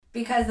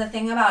Because the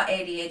thing about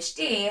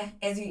ADHD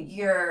is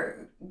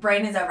your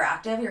brain is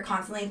overactive. You're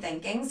constantly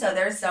thinking. So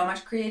there's so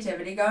much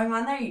creativity going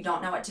on there. You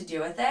don't know what to do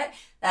with it,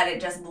 that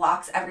it just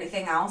blocks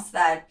everything else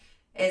that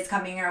is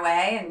coming your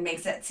way and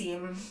makes it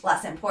seem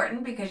less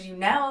important, because you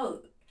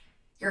know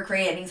you're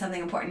creating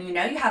something important. You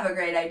know you have a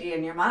great idea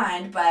in your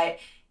mind, but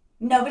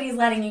nobody's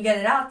letting you get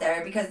it out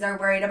there because they're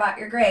worried about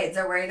your grades.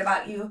 They're worried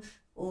about you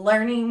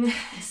learning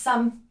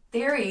some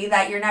theory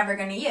that you're never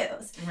going to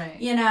use. Right.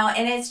 You know,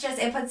 and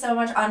it puts so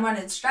much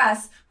unwanted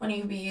stress when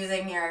you be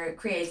using your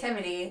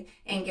creativity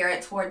and gear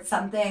it towards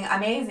something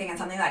amazing and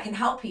something that can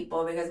help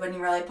people, because when you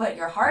really put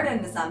your heart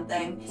into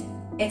something,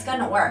 it's going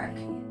to work.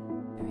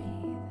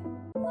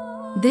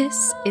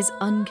 This is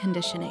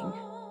Unconditioning,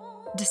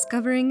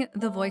 Discovering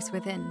the Voice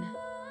Within,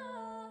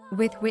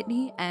 with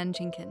Whitney Ann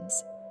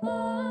Jenkins.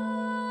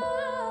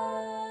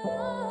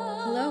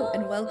 Hello,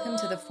 and welcome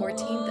to the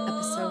 14th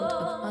episode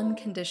of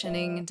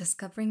Unconditioning,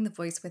 Discovering the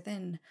Voice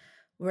Within,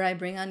 where I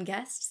bring on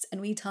guests and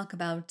we talk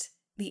about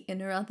the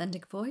inner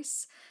authentic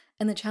voice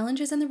and the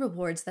challenges and the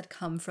rewards that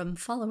come from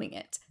following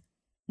it.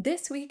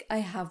 This week, I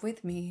have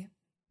with me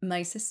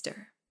my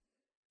sister,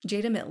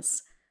 Jada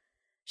Mills.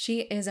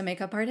 She is a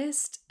makeup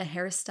artist, a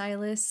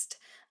hairstylist,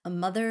 a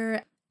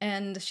mother,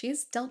 and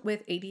she's dealt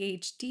with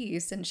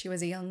ADHD since she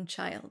was a young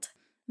child.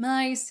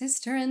 My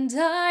sister and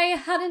I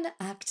had an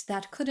act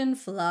that couldn't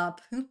flop.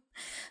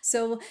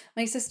 So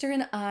my sister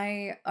and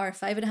I are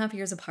 5.5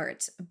 years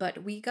apart,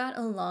 but we got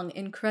along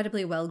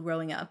incredibly well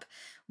growing up.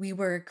 We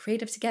were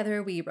creative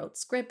together, we wrote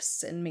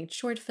scripts and made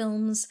short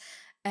films,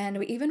 and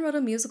we even wrote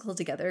a musical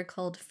together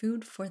called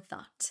Food for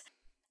Thought.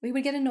 We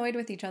would get annoyed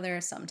with each other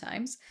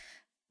sometimes,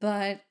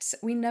 but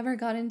we never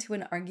got into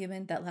an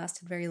argument that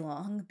lasted very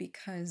long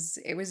because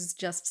it was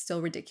just so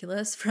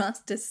ridiculous for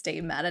us to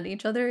stay mad at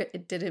each other.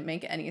 It didn't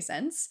make any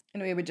sense.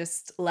 And we would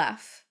just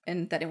laugh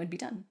and then it would be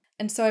done.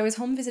 And so I was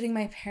home visiting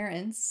my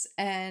parents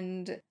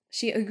and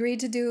she agreed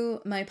to do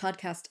my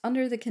podcast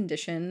under the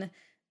condition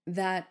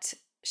that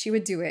she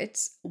would do it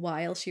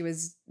while she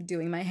was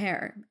doing my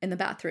hair in the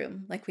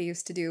bathroom, like we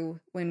used to do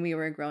when we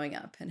were growing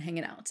up and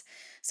hanging out.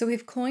 So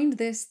we've coined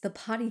this the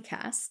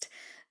Pottycast.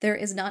 There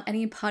is not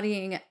any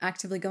pottying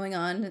actively going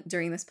on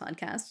during this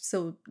podcast,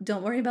 so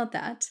don't worry about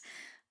that.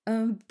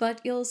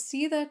 But you'll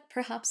see that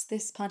perhaps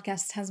this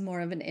podcast has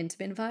more of an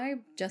intimate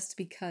vibe just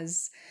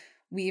because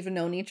we've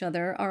known each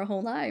other our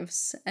whole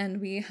lives and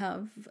we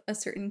have a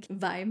certain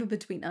vibe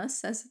between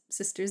us as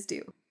sisters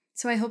do.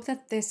 So I hope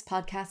that this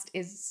podcast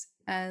is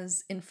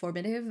as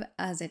informative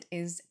as it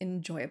is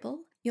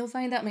enjoyable. You'll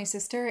find that my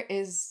sister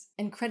is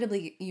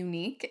incredibly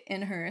unique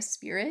in her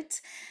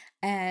spirit,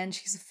 and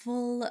she's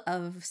full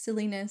of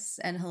silliness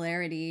and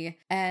hilarity,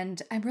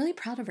 and I'm really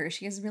proud of her.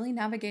 She has really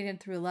navigated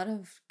through a lot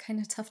of kind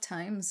of tough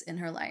times in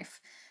her life,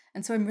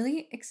 and so I'm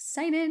really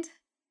excited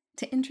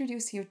to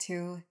introduce you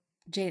to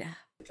Jada.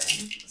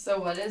 So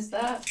what is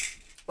that?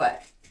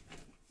 What?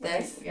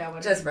 This? Yeah,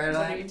 what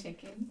Ritalin. Are you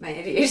taking? My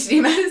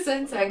ADHD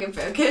medicine, so I can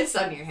focus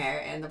on your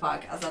hair and the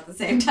podcast at the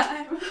same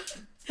time.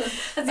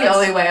 That's the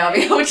only way I'll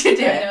be able to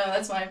do I it. know,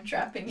 that's why I'm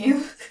trapping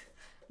you.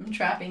 I'm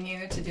trapping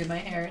you to do my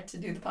hair, to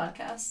do the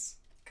podcast,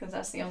 because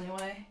that's the only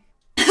way.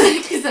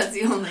 Because that's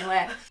the only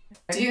way.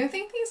 Do you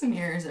think these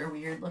mirrors are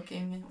weird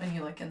looking when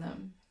you look in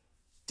them?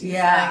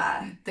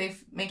 Yeah. They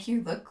make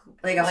you look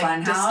Like a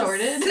fun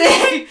distorted?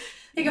 house.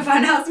 Like a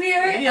fun house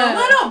mirror? Yeah. A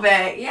little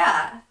bit,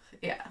 yeah.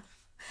 Yeah.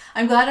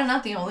 I'm glad I'm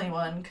not the only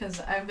one, because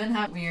I've been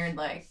having weird,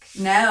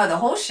 No, the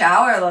whole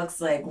shower looks,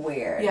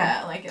 weird.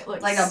 Yeah, it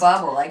looks... Like a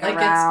bubble, like a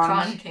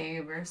round... it's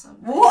concave or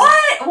something.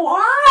 What?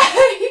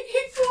 Why?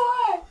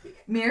 Why?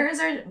 Mirrors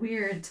are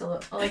weird to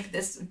look...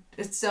 this.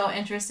 It's so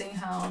interesting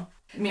how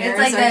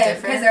mirrors it's are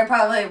different. Because they're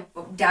probably...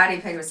 Daddy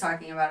Pig was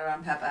talking about it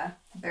on Peppa.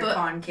 They're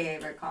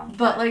concave or concave.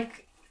 But,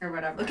 or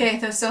whatever. Okay,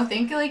 so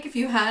think, if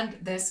you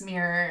had this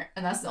mirror,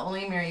 and that's the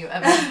only mirror you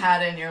ever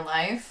had in your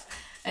life...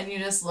 And you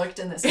just looked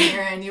in this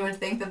mirror and you would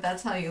think that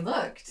that's how you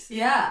looked.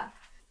 Yeah.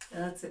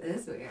 It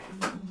is weird.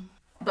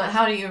 But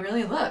how do you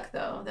really look,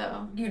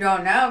 though? You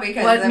don't know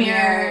because what the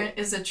mirror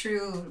is a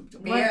true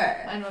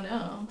mirror? I don't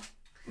know.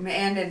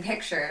 And in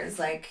pictures,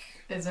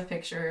 is a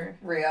picture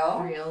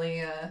real?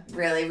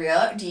 Really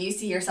real? Do you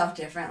see yourself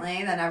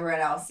differently than everyone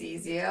else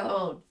sees you?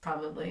 Oh,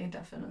 probably,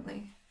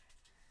 definitely.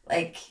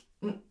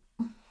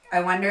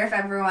 I wonder if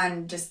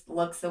everyone just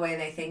looks the way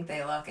they think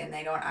they look and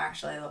they don't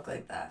actually look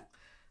like that.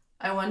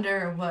 I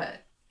wonder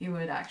what you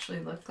would actually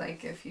look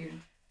like if you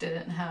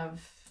didn't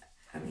have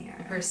a mirror.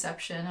 A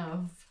perception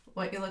of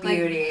what you look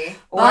beauty. like.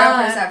 Or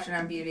a perception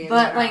of beauty.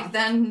 But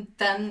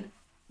then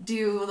do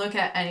you look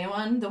at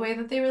anyone the way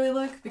that they really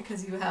look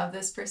because you have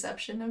this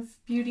perception of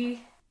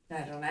beauty?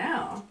 I don't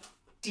know.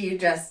 Do you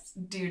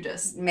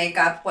just make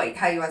up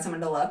how you want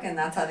someone to look and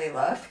that's how they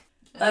look?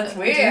 That's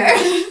weird.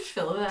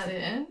 Fill that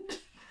in.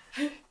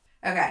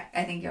 Okay,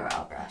 I think you're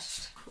all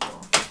brushed.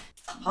 Cool.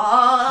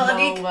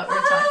 Know what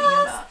we're talking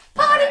about.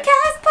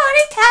 Pottycast,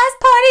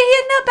 party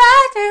in the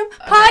bathroom.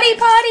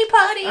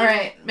 Potty. All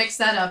right, mix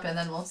that up and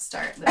then we'll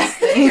start this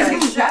thing.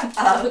 Shut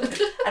up.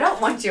 I don't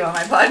want you on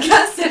my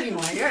podcast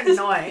anymore. You're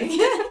annoying.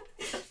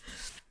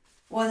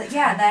 Well,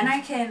 yeah, then I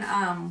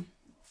can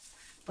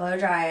blow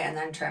dry and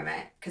then trim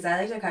it because I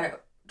like to cut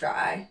it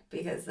dry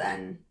because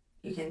then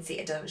you can see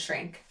it doesn't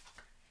shrink.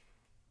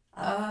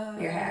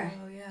 Your hair.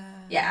 Oh, yeah.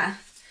 Yeah.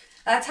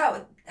 That's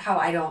how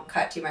I don't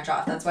cut too much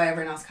off. That's why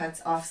everyone else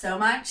cuts off so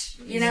much,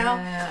 you know?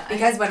 Yeah,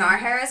 because when our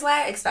hair is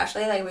wet,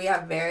 especially, like, we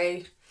have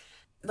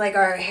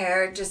our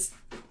hair just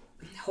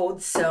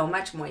holds so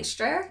much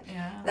moisture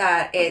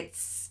that it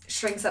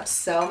shrinks up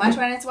so much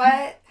when it's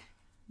wet.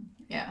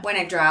 Yeah. When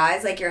it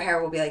dries, like, your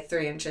hair will be, like,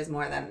 3 inches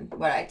more than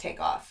what I take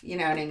off. You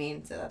know what I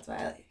mean? So that's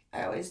why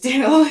I always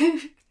do.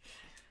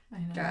 I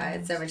know. Dry.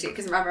 It's so much easier.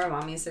 Because remember,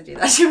 Mom used to do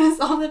that to us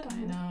all the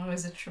time. I know. It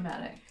was a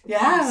traumatic.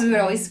 Yeah, we would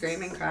always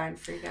scream and cry and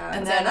freak out. And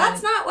And then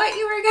that's not what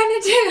you were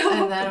going to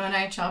do. And then when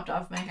I chopped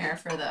off my hair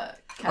for the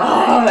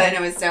Oh, and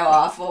it was so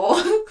awful.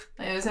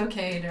 it was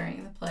okay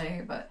during the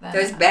play, but then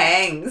Those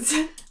bangs.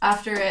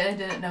 after it, I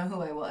didn't know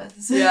who I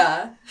was.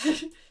 Yeah.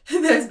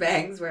 Those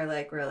bangs were,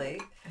 like,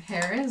 really...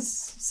 Hair is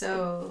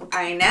so...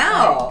 I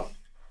know.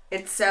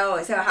 It's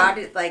so how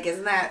did, like,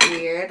 isn't that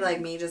weird?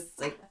 Like, me just,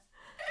 like...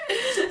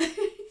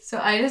 So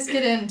I just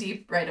get in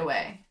deep right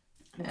away.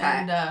 Okay.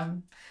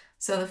 And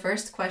so the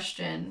first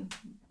question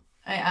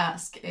I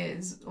ask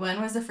is,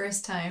 when was the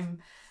first time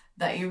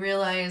that you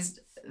realized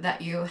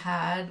that you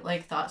had,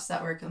 like, thoughts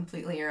that were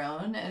completely your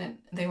own and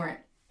they weren't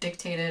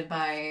dictated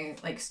by,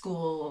 like,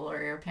 school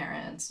or your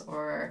parents,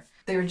 or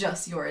they were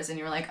just yours and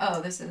you were like,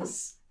 oh, this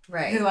is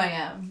Right. who I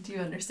am? Do you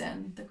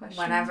understand the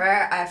question? Whenever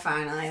I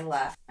finally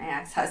left my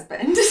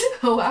ex-husband.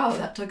 Oh, wow,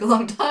 that took a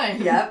long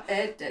time. Yep,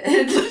 it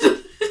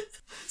did.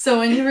 So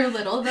when you were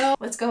little, though,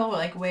 let's go,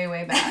 like, way,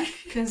 way back,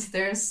 because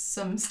there's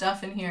some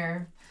stuff in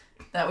here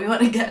that we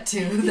want to get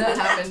to that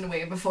happened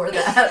way before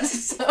that.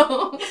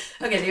 So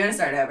Okay, do you want to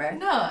start over?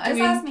 no, I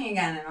Just ask me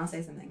again and I'll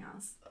say something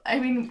else.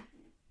 mean,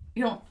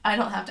 I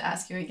don't have to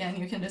ask you again.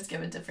 You can just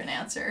give a different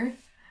answer,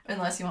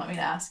 unless you want me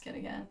to ask it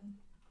again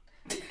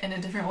in a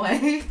different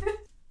way.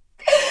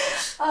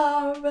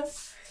 I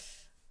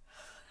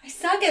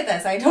suck at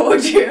this, I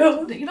told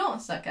you. You don't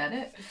suck at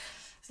it.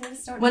 I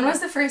just don't When know. was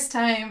the first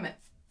time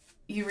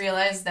you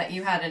realized that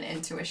you had an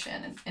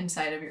intuition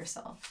inside of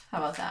yourself? How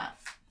about that?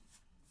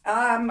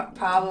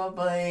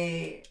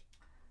 Probably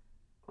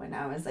when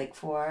I was like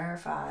 4 or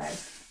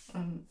 5.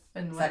 And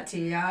Is what? that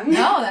too young?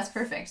 No, that's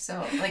perfect.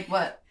 So, like,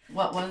 what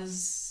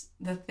was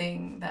the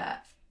thing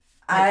that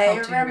I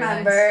helped you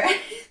remember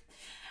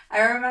I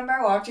remember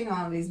watching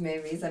all of these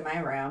movies in my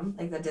room,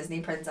 like the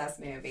Disney princess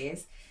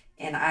movies,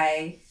 and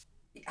I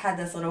had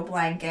this little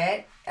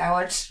blanket. I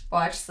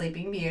watched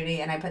Sleeping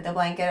Beauty, and I put the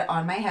blanket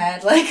on my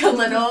head like a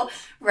little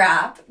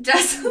wrap,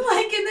 just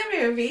like in the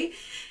movie.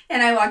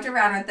 And I walked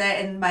around with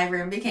it, and my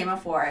room became a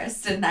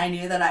forest, and I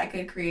knew that I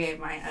could create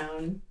my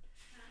own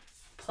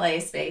play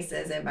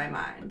spaces in my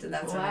mind. And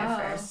that's when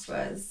I first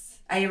was.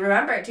 I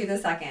remember it to the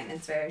second.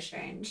 It's very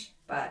strange,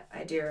 but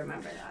I do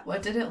remember that.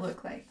 What did it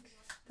look like?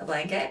 The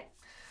blanket?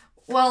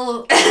 Well,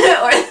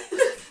 Or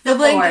the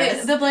blanket.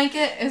 forest. The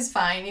blanket is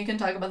fine. You can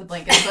talk about the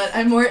blanket, but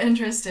I'm more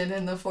interested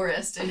in the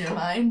forest in your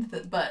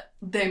mind. But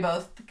they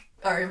both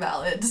are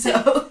valid.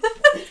 So,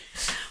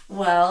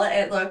 Well,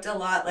 it looked a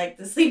lot like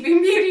the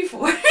Sleeping Beauty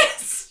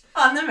forest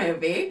on the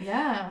movie.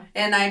 yeah.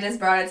 And I just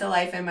brought it to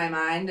life in my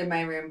mind, and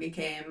my room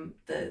became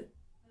the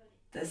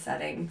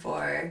setting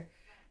for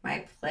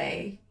my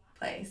play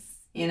place.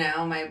 You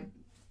know, my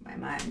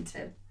mind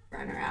to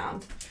run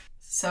around.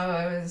 So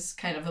it was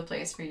kind of a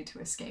place for you to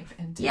escape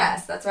into.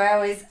 Yes, that's why I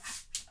always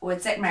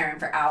would sit in my room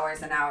for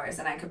hours and hours,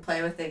 and I could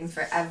play with things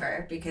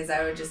forever because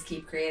I would just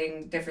keep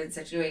creating different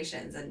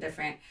situations and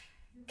different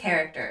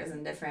characters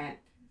and different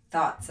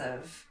thoughts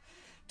of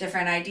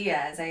different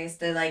ideas. I used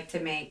to like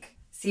to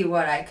see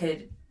what I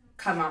could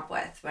come up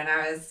with. When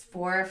I was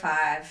 4 or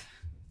 5,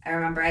 I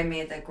remember I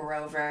made the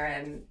Grover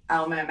and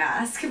Elmo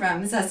mask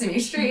from Sesame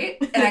Street,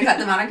 and I cut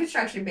them out on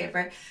construction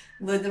paper,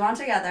 glued them all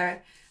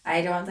together.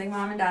 I don't think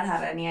Mom and Dad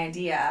had any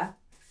idea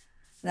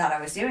that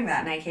I was doing that,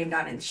 and I came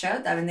down and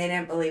showed them, and they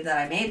didn't believe that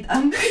I made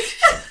them.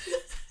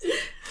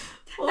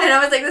 And I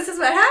was like, this is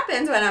what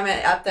happens when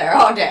I'm up there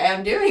all day.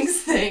 I'm doing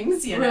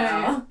things, you know?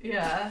 Right.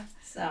 Yeah.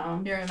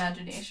 So, Your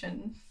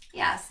imagination.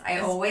 yes, I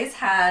always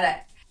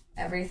had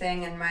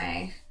everything in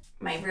my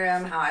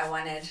room, how I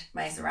wanted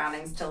my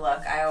surroundings to look.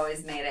 I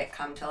always made it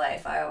come to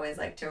life. I always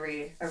like to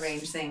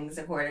rearrange things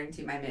according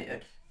to my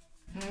mood.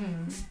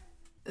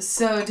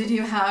 So did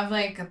you have,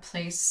 like, a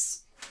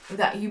place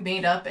that you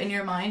made up in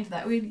your mind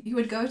that you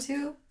would go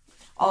to?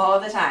 All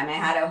the time. I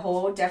had a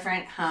whole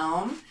different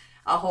home,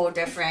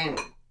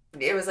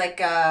 it was like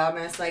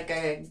almost like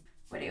a,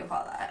 what do you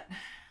call that?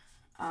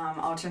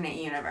 Alternate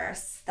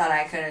universe that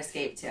I could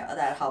escape to,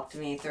 that helped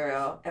me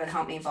through. It would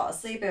help me fall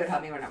asleep. It would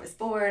help me when I was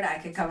bored. I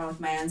could come up with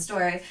my own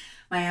story,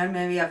 my own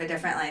movie of a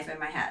different life in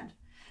my head.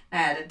 I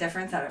had a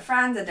different set of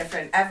friends, a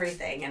different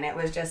everything, and it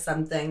was just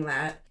something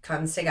that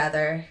comes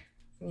together,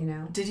 you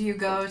know. Did you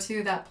go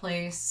to that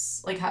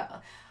place? Like,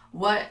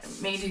 what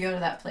made you go to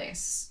that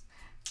place?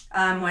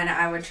 When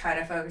I would try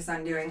to focus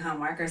on doing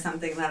homework or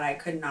something that I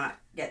could not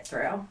get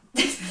through.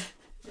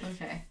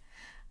 Okay.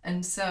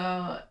 And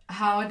so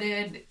how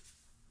did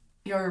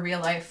your real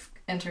life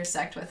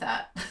intersect with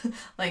that?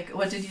 Like,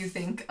 what did you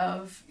think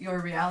of your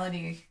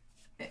reality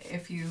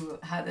if you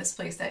had this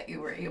place that you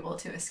were able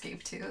to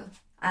escape to?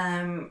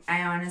 I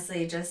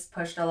honestly just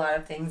pushed a lot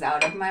of things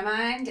out of my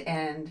mind,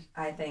 and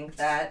I think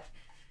that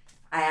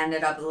I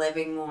ended up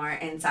living more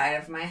inside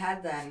of my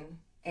head than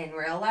in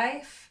real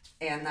life,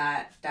 and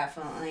that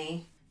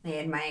definitely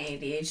made my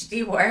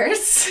ADHD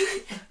worse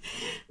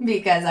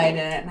because I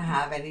didn't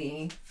have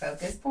any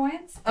focus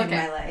points in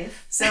my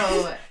life.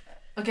 So,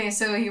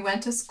 so you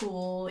went to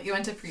school, you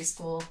went to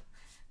preschool,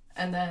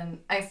 and then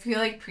I feel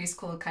like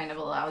preschool kind of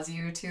allows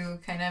you to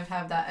kind of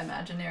have that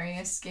imaginary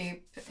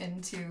escape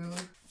into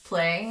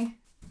play.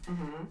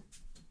 Mm-hmm.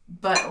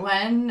 But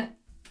when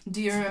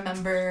do you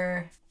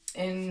remember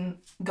in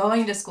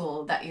going to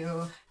school that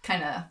you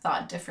kind of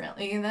thought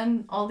differently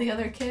than all the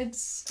other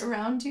kids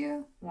around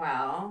you?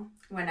 Well,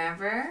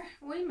 whenever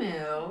we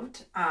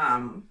moved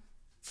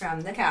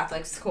from the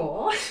Catholic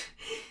school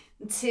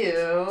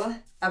to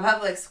a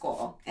public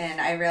school, and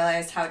I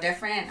realized how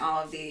different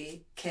all of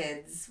the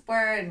kids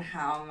were and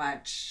how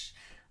much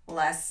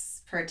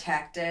less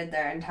protected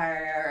their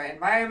entire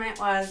environment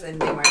was,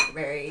 and they weren't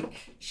very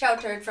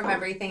sheltered from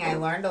everything. I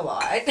learned a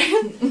lot.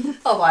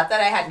 A lot that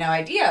I had no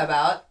idea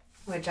about,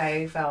 which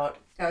I felt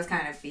I was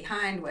kind of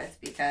behind with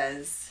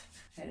because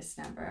I just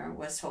never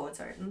was told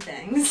certain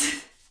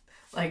things.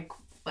 Like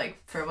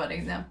for what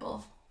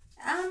example?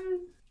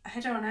 I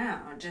don't know.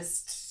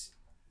 Just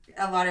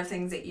a lot of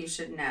things that you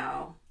should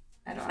know.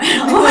 I don't know.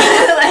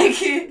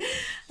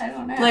 I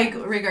don't know. Like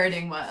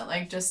regarding what?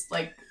 Like just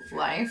like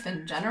life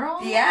in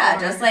general? Yeah,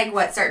 just like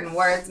what certain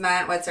words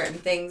meant, what certain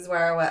things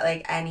were, what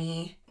like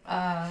any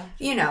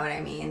you know what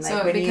I mean? Like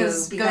so when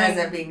because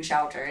of being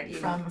sheltered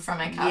from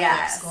a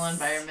Catholic school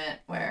environment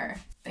where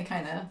they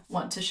kind of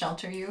want to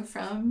shelter you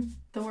from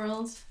the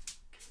world.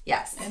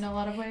 Yes. In a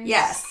lot of ways.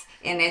 Yes.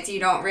 And it's you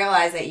don't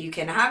realize that you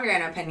can have your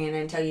own opinion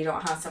until you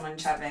don't have someone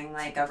shoving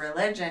like a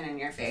religion in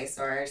your face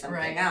or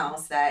something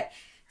else that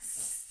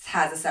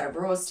has a set of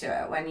rules to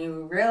it. When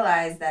you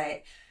realize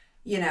that,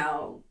 you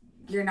know,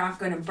 you're not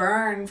going to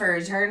burn for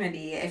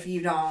eternity if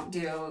you don't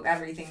do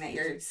everything that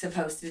you're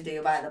supposed to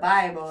do by the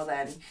Bible,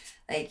 then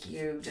like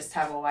you just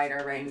have a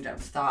wider range of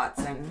thoughts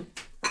and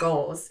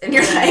goals in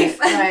your life.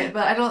 Right,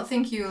 but I don't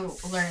think you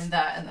learned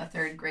that in the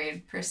 3rd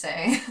grade per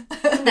se.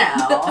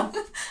 No.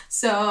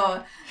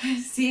 So,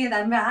 see,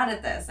 I'm bad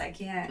at this. I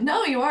can't.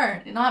 No, you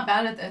are. You're not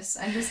bad at this.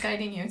 I'm just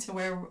guiding you to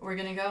where we're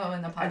going to go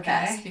in the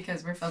podcast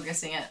because we're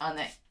focusing it on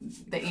the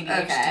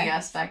ADHD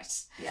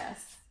aspect.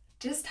 Yes.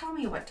 Just tell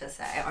me what to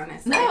say,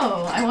 honestly.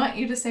 No, I want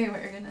you to say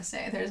what you're going to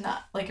say. There's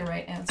not like a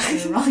right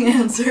answer or a wrong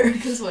answer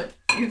because what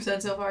you've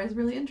said so far is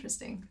really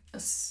interesting.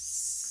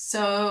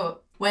 So,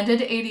 when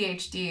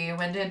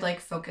did like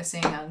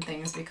focusing on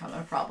things become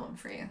a problem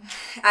for you?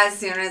 As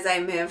soon as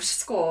I moved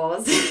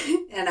schools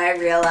and I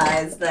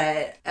realized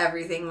that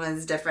everything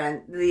was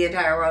different, the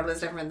entire world was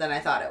different than I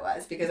thought it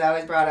was because I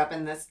was brought up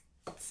in this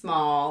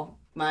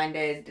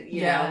small-minded,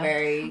 you know,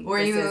 very,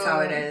 is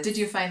how it is. Did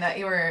you find that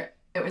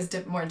it was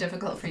more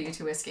difficult for you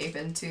to escape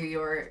into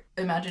your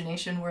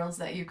imagination worlds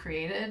that you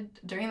created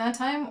during that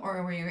time,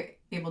 or were you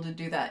able to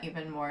do that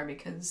even more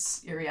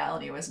because your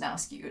reality was now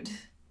skewed?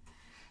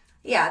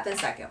 Yeah, the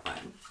second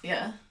one.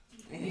 Yeah.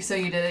 So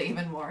you did it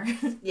even more.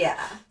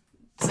 Yeah.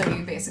 So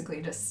you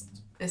basically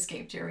just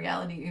escaped your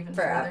reality even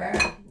forever.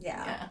 Further.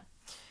 Yeah.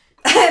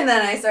 And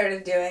then I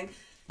started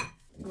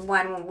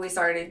when we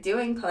started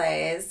doing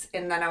plays,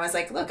 and then I was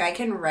like, look, I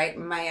can write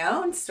my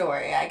own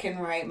story. I can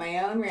write my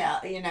own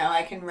reality. You know,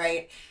 I can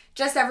write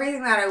just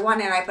everything that I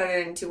wanted. I put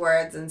it into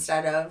words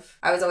instead of,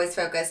 I was always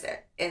focused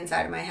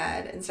inside of my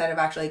head instead of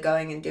actually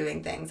going and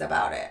doing things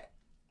about it.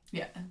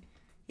 Yeah.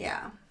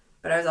 Yeah.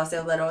 But I was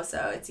also little,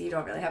 so you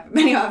don't really have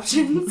many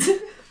options.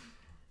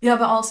 Yeah,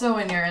 but also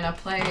when you're in a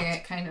play,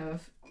 it kind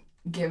of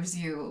gives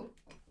you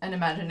an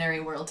imaginary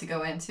world to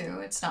go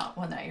into. It's not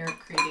one that you're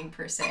creating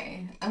per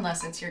se,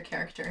 unless it's your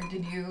character.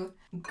 Did you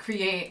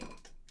create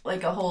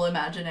like a whole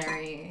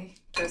imaginary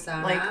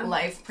persona, like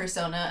life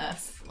persona,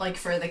 like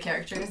for the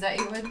characters that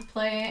you would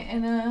play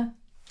in a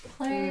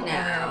play?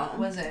 No. Or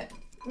was it?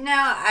 No,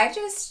 I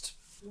just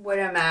would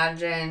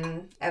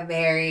imagine a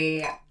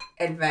very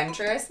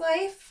adventurous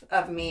life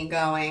of me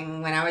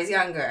going. When I was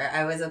younger,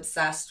 I was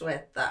obsessed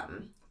with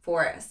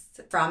forests.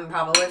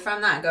 Probably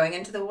from that, going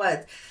into the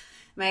woods.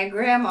 My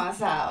grandma's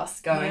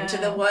house, going to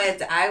the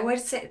woods. I would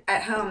sit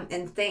at home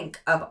and think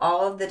of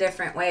all of the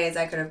different ways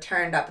I could have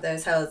turned up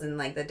those hills and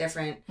like the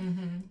different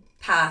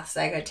paths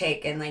I could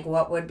take and like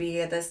what would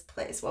be at this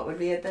place, what would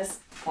be at this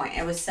point.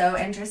 It was so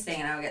interesting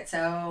and I would get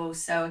so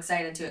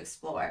excited to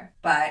explore.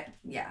 But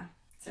yeah,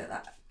 so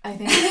that. I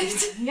think,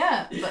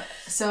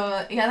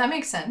 that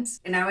makes sense.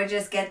 And I would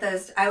just get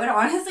I would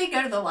honestly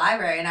go to the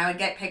library and I would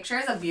get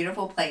pictures of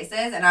beautiful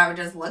places and I would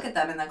just look at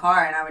them in the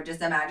car and I would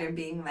just imagine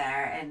being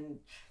there and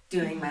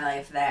doing my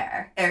life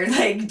there. Or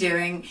like do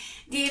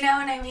you know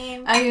what I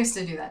mean? I used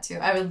to do that too.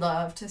 I would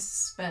love to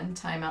spend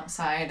time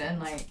outside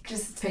and like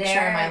just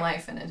picture my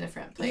life in a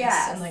different place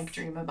and like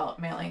dream about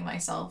mailing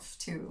myself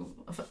to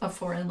a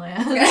foreign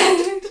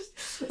land.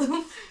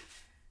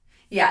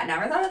 Yeah,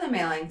 never thought of the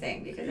mailing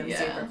thing because I'm Yeah.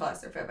 super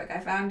claustrophobic. I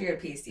found your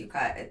piece you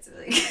cut. It's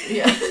really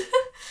Yeah.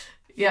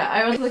 Yeah,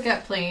 I would look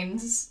at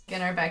planes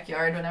in our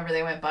backyard whenever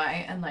they went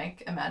by and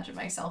like imagine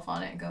myself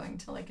on it going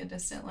to like a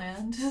distant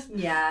land.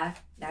 Yeah,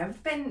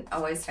 I've been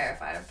always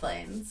terrified of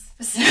planes.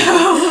 So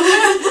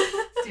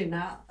do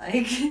not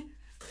like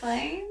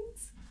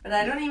planes. But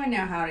I don't even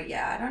know how to,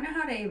 I don't know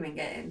how to even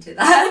get into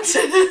that.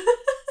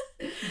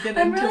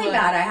 I'm really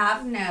bad. I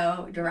have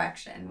no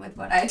direction with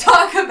what I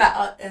talk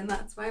about, and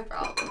that's my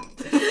problem.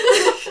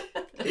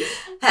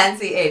 Hence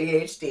the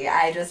ADHD.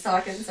 I just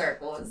talk in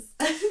circles.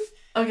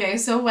 Okay,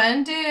 so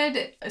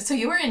so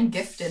you were in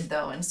gifted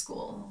though in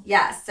school?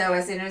 Yes, so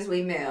as soon as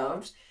we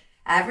moved,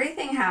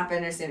 everything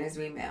happened as soon as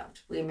we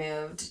moved. We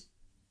moved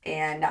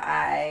and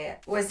I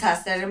was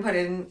tested and put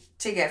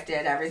into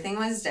gifted. Everything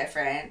was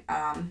different.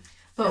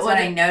 But that's when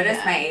I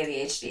noticed my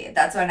ADHD.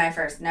 That's when I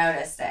first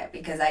noticed it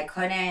because I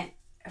couldn't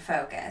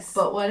focus.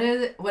 But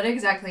what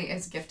exactly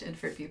is gifted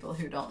for people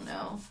who don't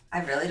know?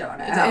 I really don't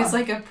know. It's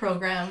like a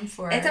program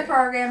for... It's a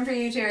program for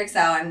you to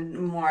excel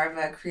on more of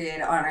a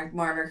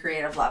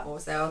creative level.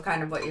 So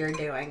kind of what you're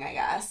doing, I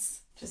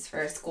guess. Just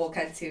for school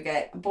kids who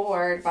get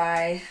bored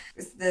by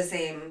the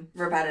same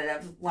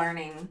repetitive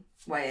learning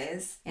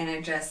ways, and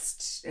it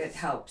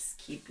helps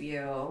keep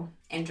you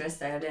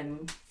interested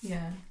in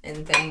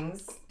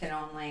things.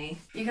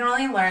 You can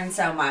only learn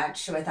so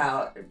much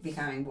without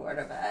becoming bored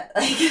of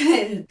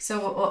it.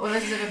 So what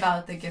was it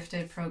about the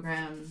gifted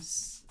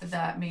programs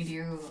that made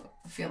you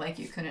feel like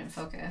you couldn't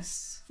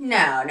focus?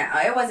 No,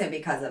 it wasn't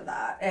because of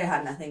that. It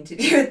had nothing to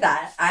do with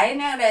that. I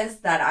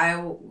noticed that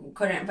I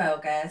couldn't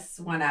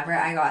focus whenever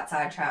I got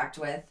sidetracked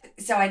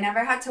so I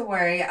never had to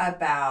worry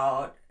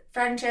about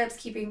friendships,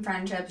 keeping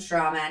friendships,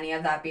 drama, any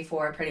of that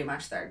before pretty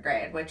much third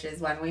grade, which is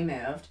when we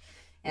moved.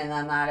 And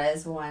then that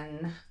is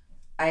when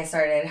I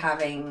started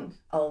having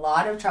a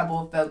lot of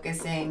trouble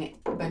focusing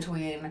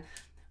between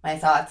my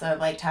thoughts of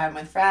like time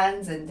with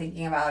friends and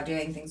thinking about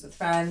doing things with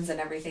friends and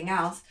everything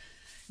else,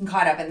 and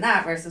caught up in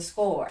that versus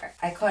schoolwork.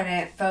 I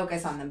couldn't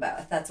focus on them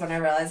both. That's when I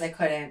realized I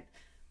couldn't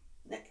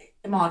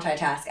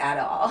multitask at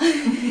all.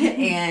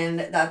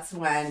 And that's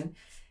when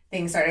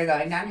things started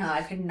going downhill.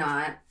 I could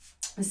not.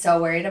 I was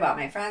so worried about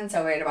my friends,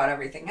 so worried about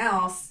everything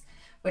else,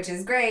 which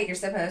is great. You're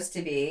supposed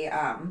to be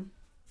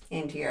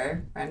into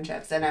your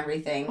friendships and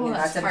everything. Well,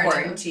 that's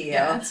important to you.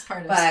 Yeah, that's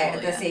part of but school,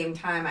 at the same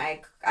time,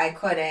 I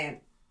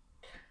couldn't.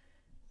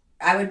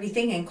 I would be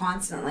thinking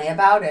constantly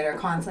about it, or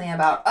constantly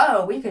about,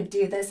 oh, we could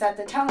do this at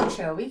the talent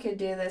show. We could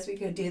do this. We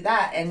could do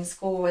that. And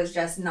school was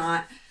just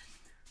not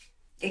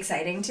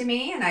exciting to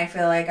me. And I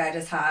feel like I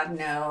just had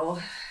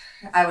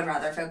I would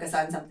rather focus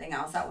on something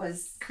else that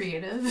was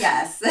creative.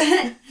 Yes.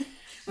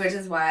 Which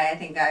is why I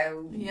think I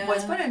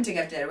was put into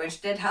gifted,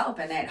 which did help,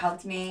 and it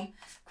helped me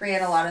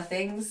create a lot of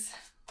things.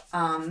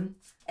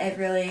 It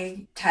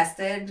really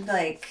tested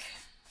like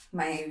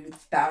my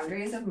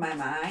boundaries of my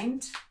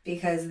mind,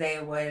 because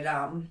they would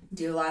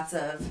do lots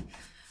of...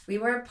 We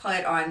were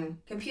put on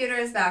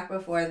computers back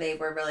before they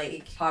were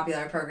really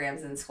popular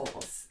programs in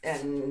schools.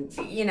 And,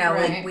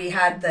 like we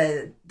had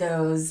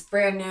those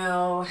brand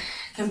new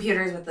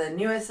computers with the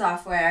newest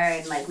software,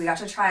 and like we got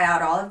to try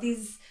out all of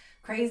these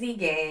crazy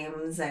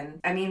games. And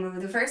I mean,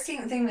 the first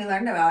thing we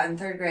learned about in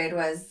third grade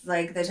was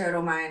like the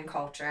total Mayan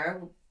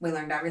culture. We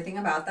learned everything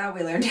about that.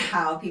 We learned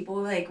how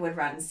people like would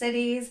run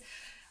cities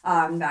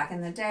back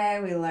in the day.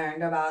 We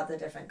learned about the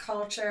different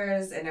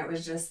cultures, and it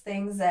was just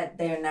things that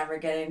they would never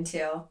get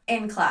into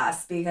in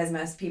class, because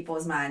most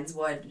people's minds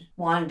would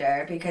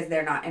wander because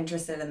they're not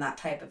interested in that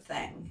type of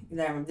thing.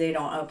 They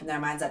don't open their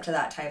minds up to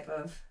that type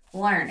of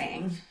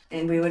learning.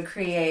 And they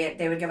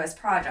would give us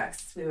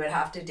projects we would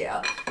have to do.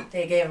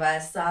 They gave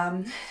us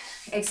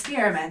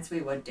experiments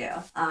we would do,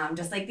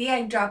 just like the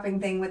egg dropping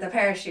thing with a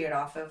parachute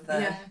off of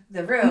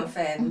the roof.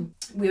 And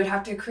we would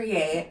have to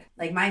create,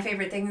 like, my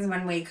favorite thing is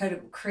when we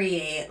could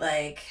create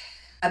like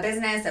a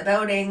business, a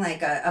building,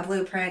 like a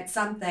blueprint,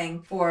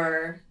 something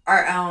for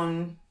our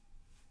own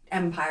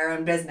empire,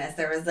 own business.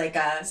 There was like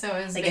a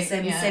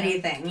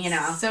SimCity thing,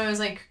 So it was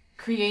like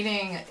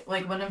creating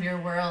like one of your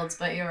worlds,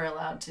 but you were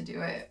allowed to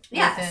do it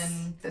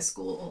within the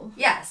school.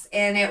 Yes.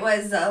 And it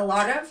was a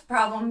lot of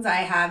problems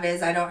I have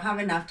is I don't have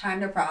enough time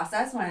to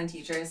process when a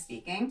teacher is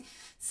speaking.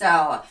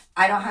 So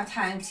I don't have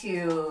time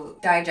to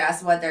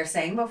digest what they're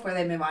saying before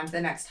they move on to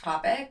the next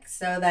topic.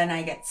 So then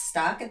I get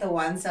stuck at the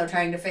one, so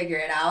trying to figure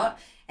it out.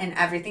 And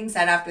everything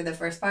said after the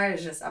first part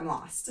is just, I'm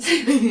lost.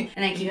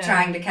 And I keep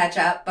trying to catch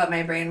up, but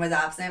my brain was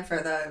absent for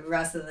the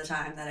rest of the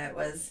time that it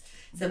was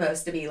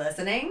supposed to be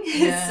listening.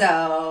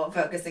 So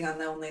focusing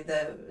on only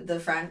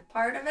the front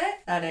part of it,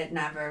 that it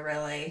never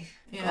really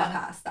got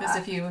past that.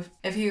 Because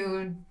if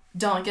you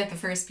don't get the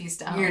first piece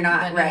down, you're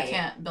not then right. You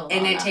can't build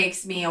and on it that.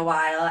 takes me a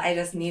while. I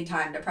just need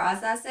time to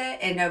process it,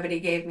 and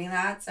nobody gave me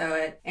that. So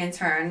it, in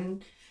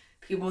turn,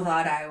 people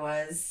thought I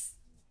was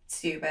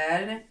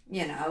stupid,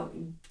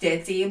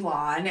 ditzy,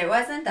 blonde. It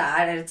wasn't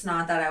that. It's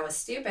not that I was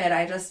stupid.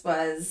 I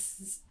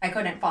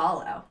couldn't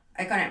follow.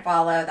 I couldn't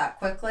follow that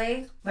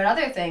quickly. But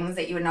other things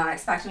that you would not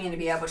expect me to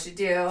be able to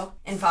do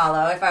and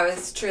follow, if I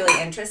was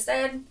truly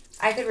interested,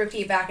 I could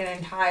repeat back an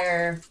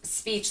entire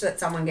speech that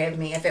someone gave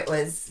me if it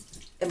was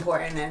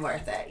important and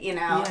worth it, you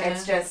know? Yeah.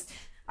 It's just,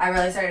 I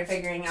really started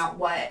figuring out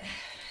what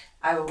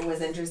I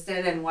was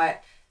interested in,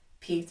 what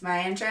piqued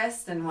my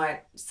interest, and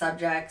what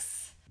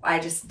subjects I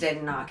just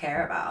did not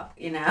care about,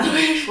 you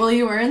know? Well,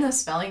 you were in the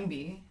spelling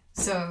bee,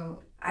 so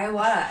I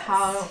was.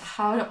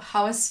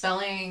 how is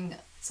spelling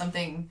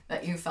something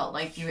that you felt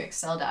like you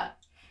excelled at?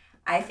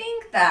 I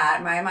think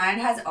that my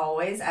mind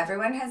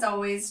everyone has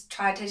always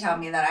tried to tell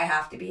me that I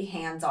have to be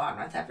hands-on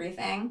with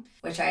everything,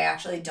 which I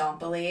actually don't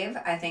believe.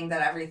 I think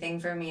that everything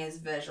for me is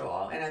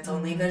visual, and it's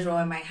only visual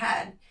in my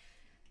head.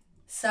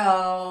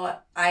 So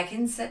I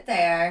can sit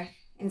there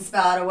and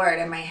spell out a word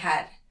in my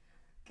head,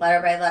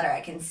 letter by letter.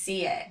 I can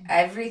see it.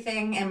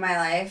 Everything in my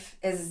life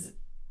is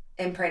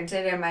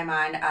imprinted in my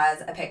mind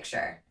as a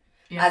picture,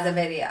 as a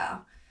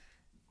video.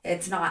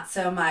 It's not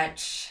so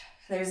much,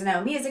 there's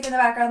no music in the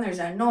background, there's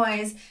no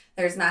noise,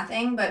 there's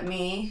nothing but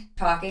me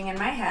talking in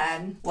my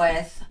head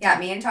with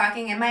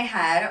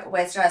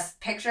just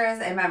pictures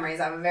and memories.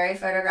 I have a very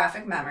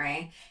photographic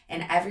memory,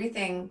 and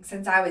everything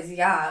since I was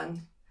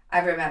young,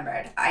 I've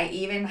remembered. I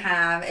even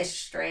have a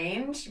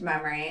strange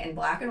memory in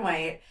black and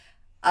white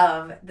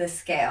of the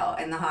scale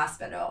in the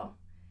hospital.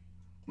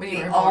 When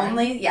you were born?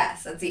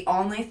 Yes, that's the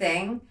only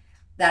thing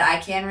that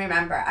I can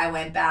remember. I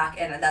went back,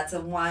 and that's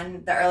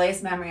the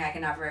earliest memory I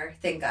can ever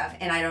think of.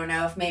 And I don't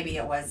know if maybe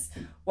it was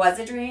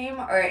a dream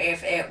or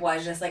if it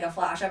was just like a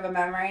flash of a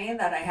memory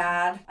that I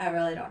had. I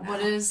really don't know. What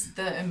is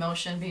the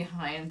emotion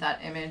behind that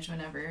image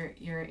whenever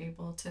you're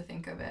able to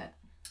think of it?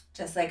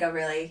 Just like a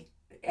really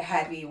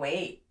heavy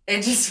weight.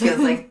 It just feels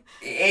like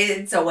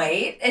it's a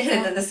weight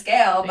into the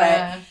scale,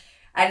 but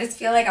I just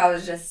feel like I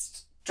was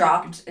just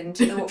dropped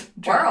into the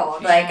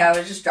world. Like I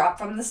was just dropped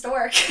from the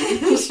stork.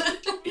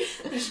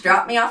 Just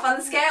dropped me off on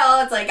the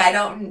scale.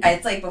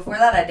 It's like before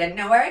that I didn't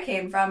know where I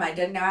came from. I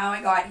didn't know how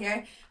I got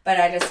here, but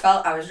I just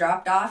felt I was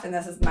dropped off, and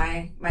this is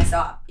my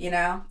stop, you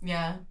know?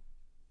 Yeah.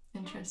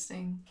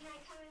 Interesting. Can I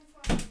come in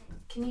for a minute?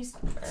 Can you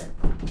stop it?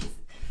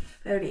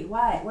 Bodhi,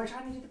 what? We're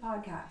trying to do the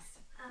podcast.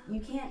 You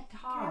can't Can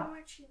talk. I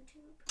watch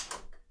YouTube?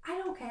 I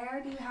don't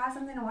care. Do you have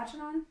something to watch it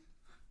on?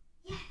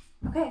 Yes.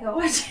 Okay, go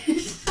watch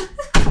it.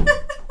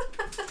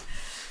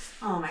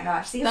 Oh my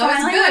gosh. See, That was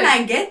finally good. when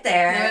I get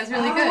there. That was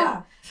really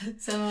good.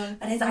 So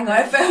And it's I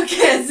gotta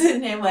focus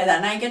and then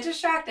I get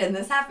distracted, and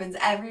this happens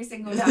every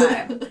single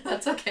time.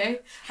 That's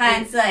okay.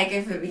 Hence, like,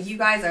 if you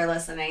guys are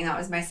listening, that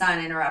was my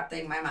son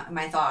interrupting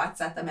my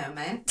thoughts at the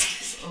moment.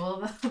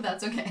 Well,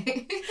 that's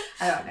okay.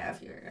 I don't know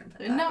if you were gonna put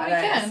that. No, but we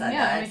I just can. said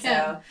Yeah, that, we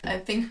can. So. I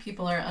think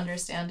people are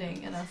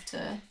understanding enough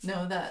to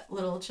know that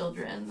little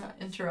children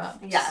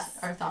interrupt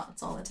our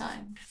thoughts all the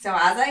time. So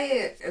as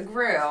I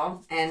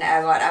grew and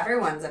I got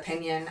everyone's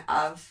opinion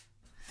of,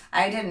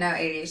 I didn't know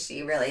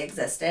ADHD really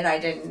existed. I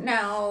didn't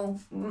know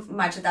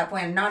much at that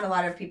point. Not a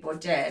lot of people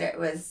did. It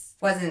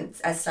wasn't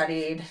as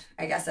studied,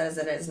 I guess, as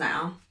it is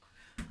now.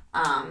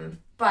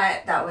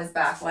 But that was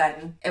back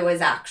when it was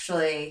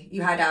actually,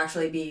 you had to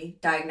actually be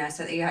diagnosed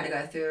with it. You had to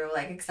go through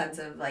like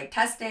extensive like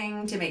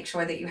testing to make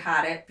sure that you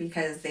had it,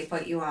 because they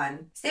put you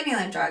on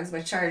stimulant drugs,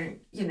 which are,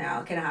 you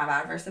know, can have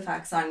adverse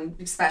effects on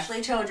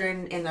especially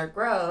children in their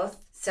growth.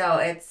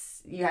 So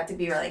you have to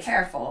be really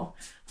careful.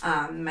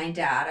 My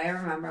dad, I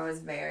remember, was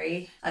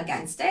very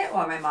against it,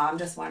 while my mom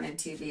just wanted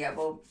to be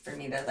able for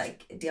me to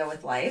like deal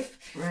with life.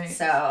 Right.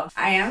 So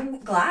I am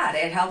glad.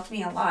 It helped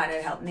me a lot.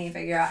 It helped me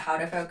figure out how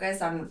to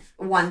focus on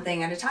one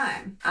thing at a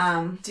time.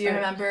 Do you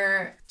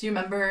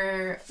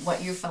remember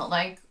what you felt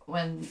like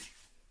when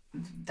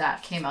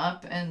that came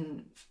up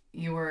and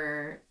you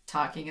were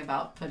talking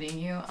about putting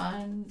you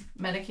on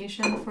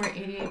medication for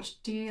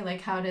ADHD? Like,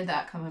 how did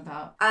that come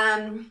about?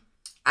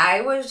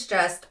 I was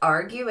just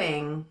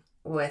arguing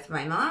with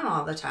my mom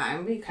all the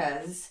time,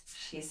 because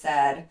she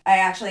said, I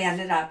actually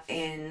ended up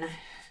in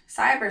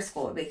cyber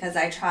school because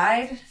I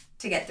tried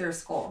to get through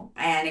school,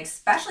 and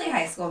especially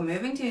high school,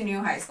 moving to a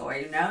new high school where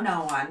you know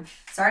no one,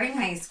 starting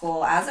high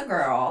school as a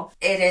girl,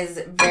 it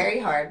is very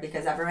hard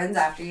because everyone's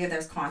after you.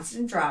 There's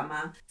constant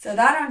drama. So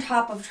that on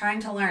top of trying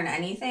to learn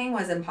anything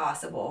was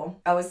impossible.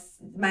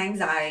 My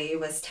anxiety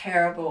was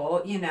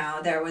terrible. You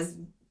know,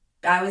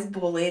 I was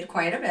bullied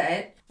quite a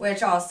bit,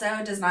 which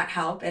also does not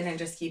help, and it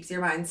just keeps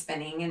your mind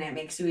spinning, and it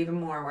makes you even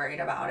more worried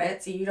about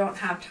it. So you don't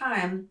have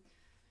time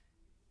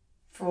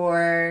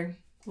for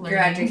your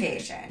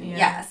education. Yeah.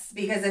 Yes,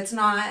 because at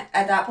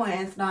that point,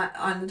 it's not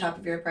on the top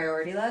of your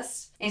priority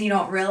list. And you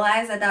don't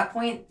realize at that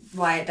point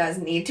why it does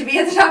need to be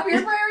at the top of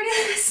your priority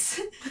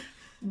list.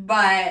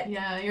 But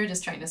yeah, you're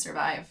just trying to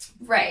survive.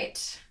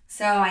 Right.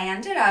 So I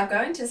ended up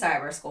going to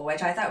cyber school,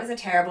 which I thought was a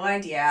terrible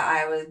idea.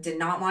 I did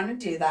not want to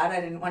do that.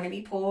 I didn't want to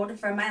be pulled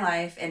from my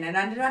life, and it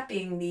ended up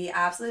being the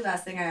absolute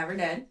best thing I ever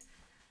did.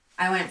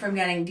 I went from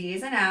getting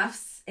D's and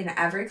F's in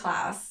every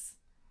class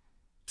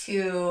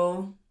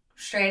to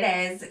straight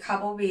A's, a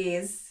couple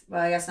B's.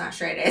 Well, I guess not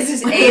straight A's,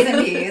 just A's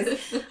and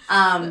B's.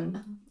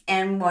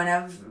 And one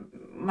of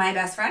my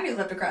best friend who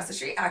lived across the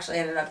street actually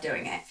ended up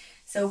doing it.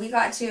 So we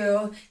got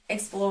to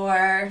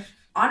explore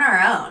on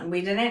our own. We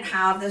didn't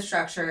have the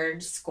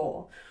structured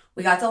school.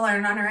 we got to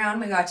learn on our own.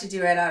 We got to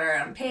do it at our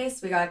own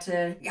pace. We got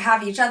to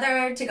have each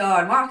other to go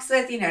on walks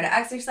with, to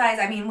exercise.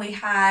 I mean,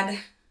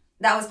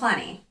 that was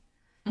plenty.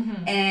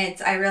 Mm-hmm.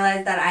 And I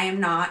realized that I am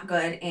not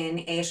good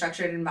in a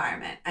structured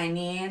environment. I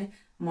need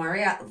more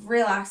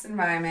relaxed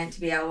environment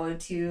to be able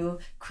to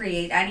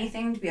create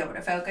anything, to be able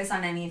to focus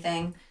on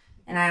anything.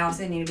 And I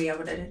also need to be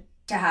able to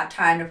have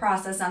time to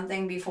process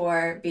something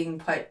before being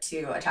put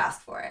to a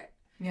task for it.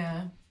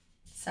 Yeah.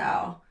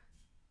 So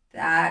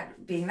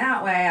that being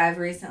that way, I've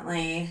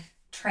recently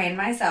trained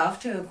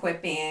myself to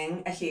quit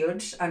being a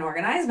huge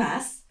unorganized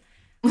mess,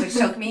 which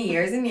took me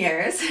years and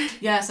years.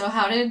 Yeah, so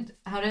how did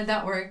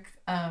that work,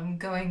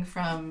 going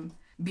from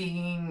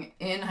being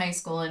in high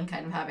school and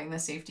kind of having the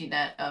safety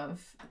net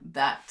of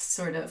that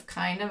sort of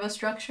kind of a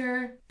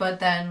structure, but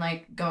then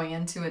like going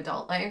into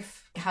adult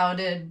life? How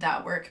did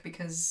that work?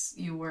 Because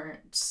you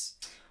weren't...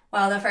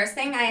 Well, the first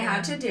thing I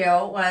had to do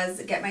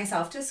was get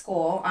myself to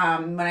school.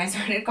 When I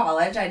started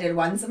college, I did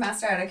 1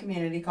 semester at a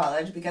community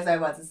college because I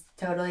was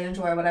totally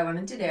enjoy what I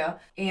wanted to do.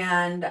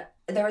 And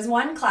there was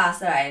one class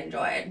that I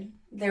enjoyed.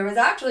 There was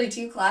actually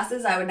 2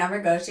 classes I would never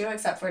go to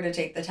except for to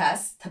take the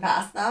tests to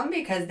pass them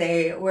because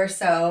they were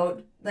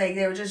so,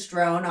 they were just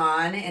drone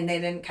on and they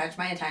didn't catch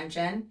my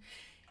attention.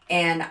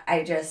 And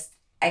I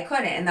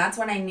couldn't. And that's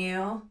when I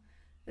knew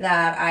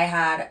that I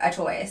had a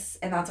choice.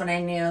 And that's when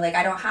I knew,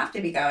 I don't have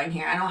to be going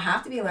here. I don't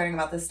have to be learning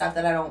about this stuff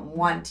that I don't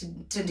want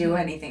to do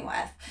anything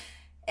with.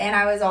 And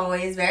I was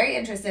always very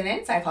interested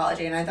in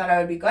psychology and I thought I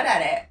would be good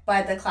at it.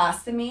 But the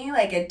class to me,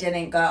 it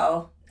didn't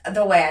go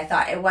the way I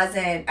thought.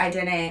 I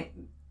didn't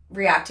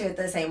react to it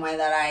the same way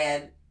that I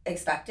had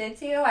expected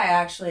to. I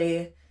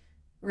actually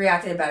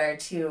reacted better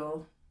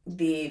to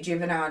the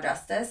juvenile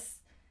justice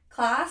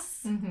class.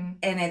 Mm-hmm.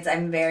 And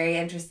I'm very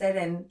interested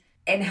in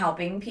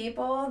helping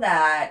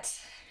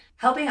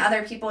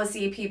other people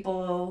see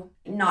people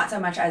not so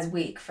much as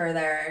weak for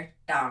their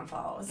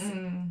downfalls,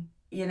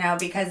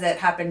 because it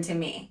happened to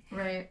me.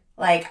 Right.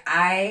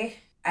 I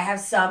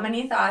have so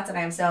many thoughts and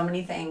I have so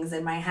many things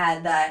in my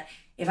head that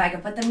if I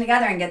could put them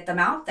together and get them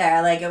out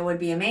there, it would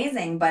be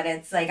amazing. But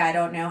it's I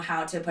don't know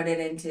how to put it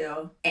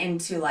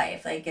into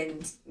life.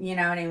 And you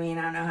know what I mean?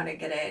 I don't know how to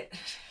get it.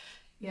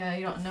 Yeah,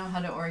 you don't know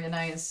how to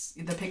organize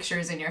the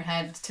pictures in your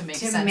head to make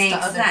sense to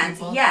other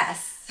people.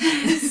 Yes.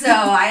 So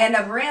I end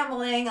up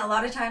rambling. A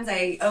lot of times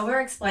I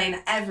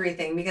over-explain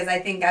everything because I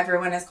think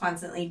everyone is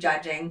constantly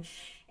judging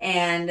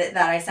and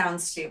that I sound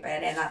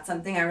stupid. And that's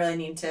something I really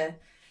need to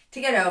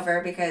get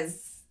over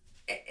because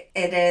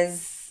it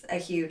is a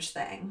huge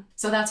thing.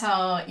 So that's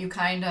how you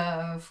kind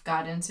of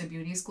got into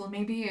beauty school,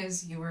 maybe,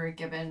 is you were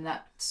given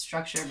that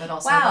structure, but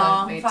also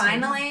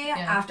finally,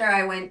 after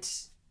I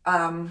went...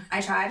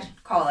 I tried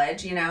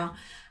college,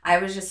 I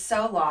was just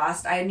so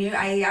lost.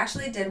 I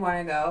actually did want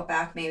to go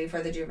back maybe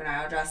for the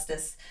juvenile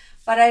justice,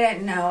 but I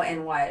didn't know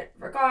in what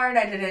regard.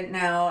 I didn't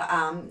know.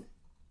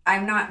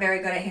 I'm not very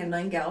good at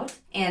handling guilt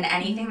and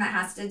anything that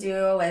has to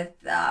do with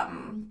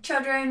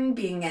children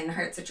being in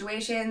hurt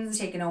situations,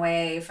 taken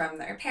away from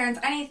their parents,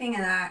 anything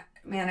in that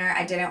manner,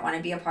 I didn't want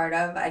to be a part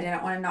of. I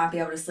didn't want to not be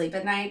able to sleep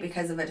at night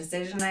because of a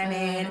decision I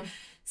made.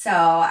 So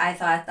I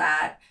thought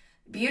that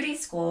beauty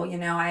school,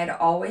 I had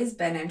always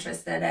been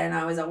interested in.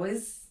 I was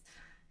always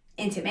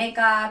into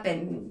makeup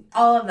and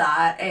all of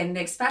that. And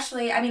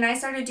especially, I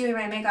started doing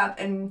my makeup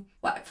in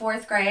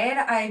 4th grade.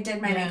 I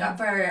did my makeup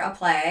for a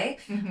play.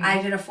 Mm-hmm.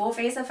 I did a full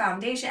face of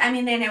foundation.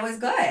 And it was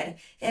good.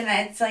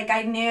 And it's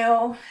I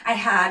knew I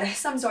had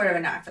some sort of a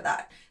knack for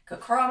that.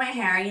 Could curl my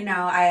hair,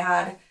 I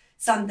had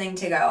something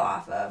to go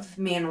off of.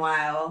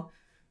 Meanwhile,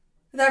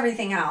 with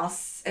everything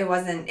else, it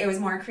was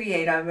more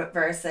creative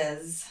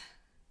versus...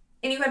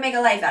 And you could make a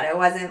life out of it. It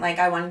wasn't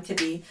I wanted to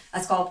be a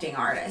sculpting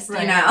artist,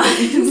 right.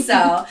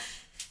 So,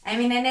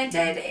 and it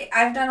did.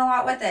 I've done a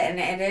lot with it, and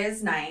it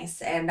is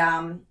nice. And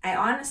I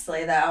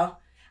honestly, though,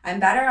 I'm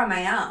better on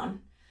my own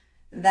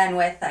than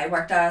I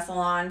worked at a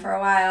salon for a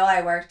while.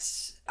 I worked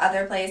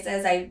other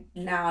places. I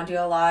now do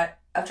a lot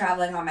of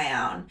traveling on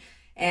my own.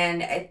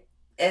 And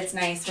it's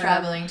nice.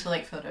 Traveling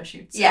to photo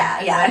shoots.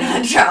 Yeah,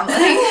 not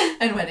traveling.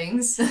 And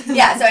weddings.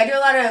 Yeah, so I do a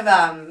lot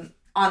of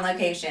on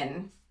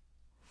location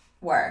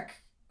work.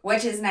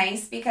 Which is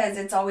nice because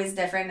it's always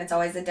different. It's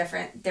always a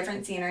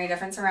different scenery,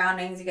 different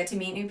surroundings. You get to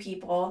meet new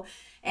people.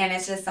 And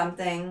it's just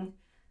something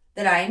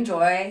that I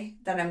enjoy,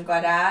 that I'm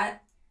good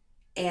at.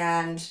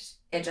 And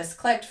it just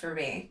clicked for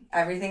me.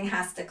 Everything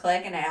has to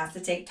click and it has to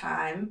take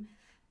time.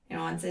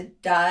 Once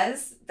it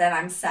does, then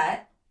I'm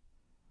set.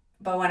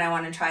 But when I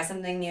want to try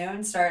something new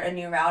and start a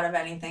new route of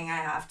anything, I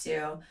have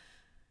to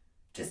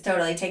just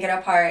totally take it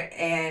apart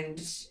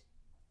and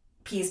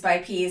piece by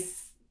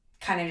piece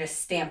kind of just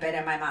stamp it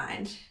in my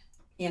mind.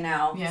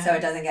 So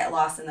it doesn't get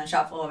lost in the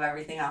shuffle of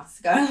everything else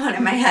going on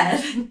in my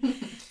head.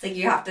 It's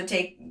you have to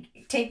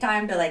take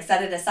time to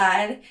set it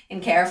aside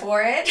and care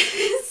for it.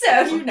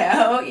 So you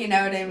know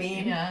what I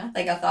mean? Yeah.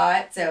 A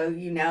thought, so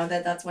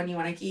that's one you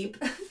want to keep.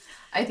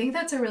 I think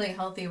that's a really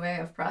healthy way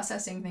of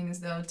processing things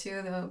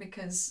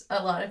because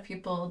a lot of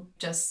people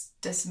just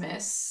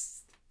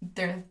dismiss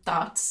their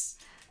thoughts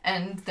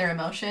and their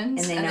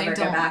emotions, And they never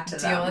go don't back to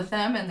deal them. with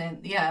them. And then,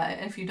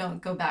 if you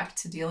don't go back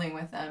to dealing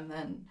with them,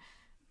 then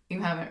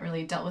you haven't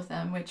really dealt with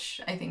them,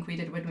 which I think we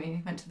did when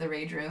we went to the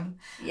rage room.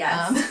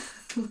 Yes.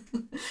 Do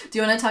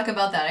you want to talk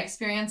about that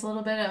experience a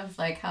little bit of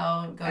like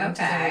how going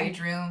to the Okay.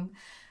 rage room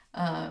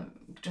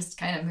just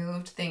kind of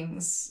moved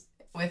things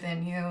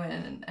within you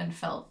and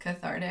felt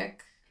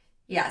cathartic?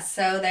 Yes,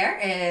 so there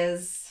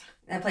is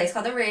a place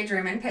called the Rage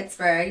Room in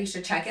Pittsburgh. You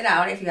should check it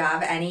out if you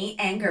have any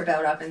anger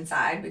built up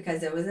inside,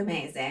 because it was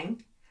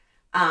amazing.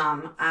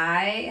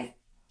 I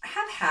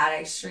have had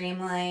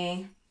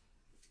extremely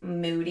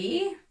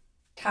moody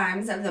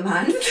times of the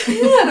month.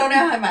 I don't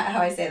know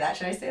how I say that.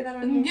 Should I say that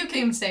on here? You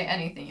can say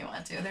anything you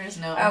want to. There's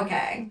no...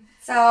 Okay.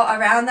 So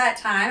around that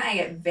time, I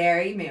get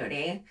very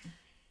moody.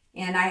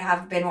 And I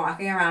have been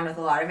walking around with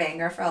a lot of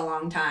anger for a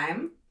long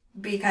time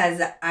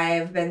because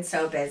I've been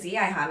so busy.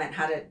 I haven't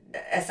had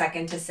a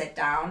second to sit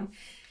down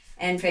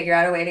and figure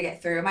out a way to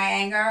get through my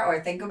anger or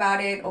think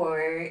about it.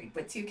 Or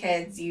with 2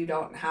 kids, you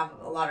don't have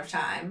a lot of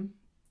time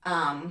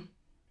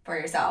for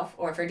yourself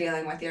or for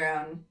dealing with your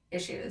own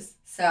issues.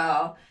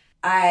 So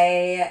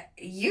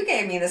you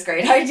gave me this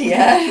great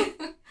idea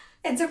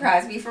and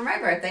surprised me for my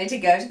birthday to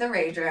go to the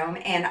Rage Room.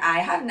 And I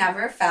have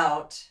never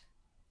felt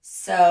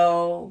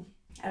so...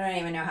 I don't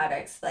even know how to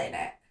explain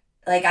it.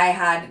 Like I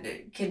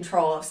had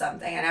control of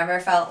something. I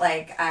never felt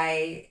like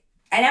I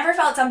never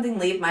felt something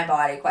leave my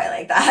body quite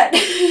like that.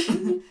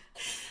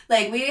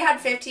 Like we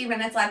had 15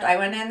 minutes left. I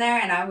went in there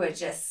and I was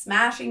just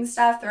smashing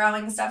stuff,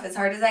 throwing stuff as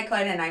hard as I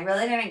could. And I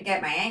really didn't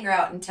get my anger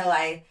out until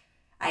I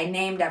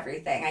named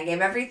everything. I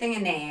gave everything a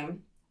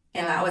name.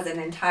 And that was an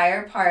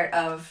entire part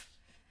of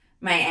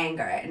my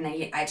anger. And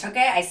I took it,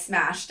 I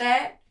smashed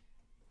it,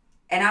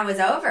 and I was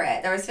over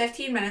it. There was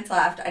 15 minutes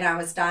left and I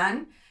was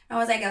done. I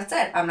was like, that's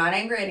it. I'm not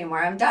angry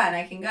anymore. I'm done.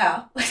 I can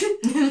go.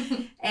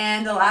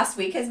 And the last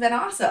week has been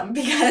awesome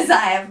because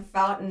I have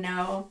felt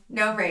no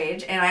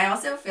rage. And I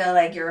also feel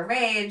like your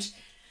rage,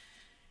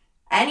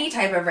 any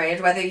type of rage,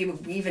 whether you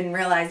even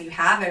realize you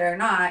have it or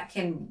not,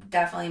 can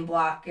definitely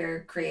block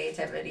your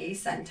creativity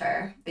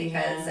center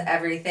because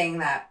everything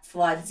that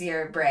floods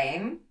your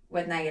brain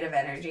with negative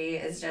energy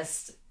is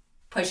just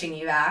pushing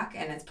you back,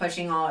 and it's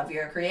pushing all of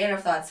your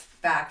creative thoughts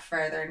back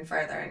further and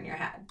further in your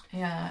head.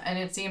 Yeah, and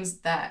it seems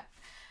that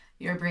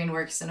your brain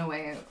works in a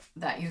way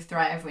that you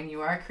thrive when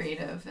you are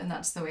creative, and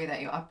that's the way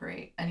that you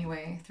operate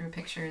anyway, through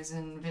pictures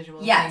and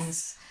visual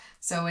things.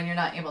 So when you're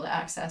not able to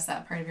access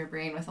that part of your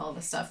brain with all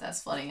the stuff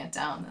that's flooding it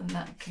down, then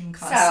that can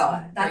cause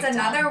So that's breakdown.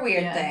 another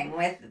weird thing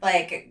with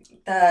like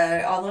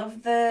all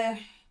of the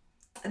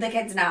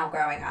kids now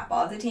growing up,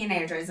 all the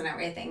teenagers and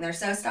everything. They're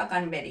so stuck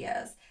on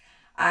videos.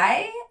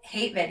 I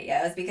hate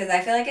videos because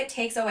I feel like it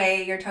takes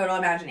away your total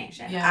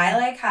imagination. Yeah. I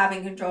like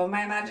having control of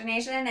my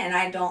imagination, and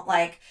I don't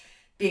like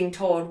being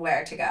told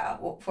where to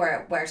go,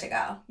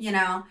 you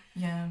know?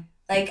 Yeah.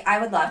 Like,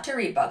 I would love to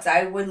read books.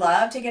 I would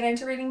love to get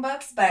into reading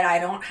books, but I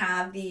don't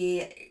have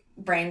the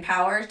brain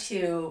power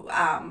to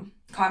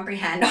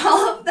comprehend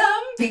all of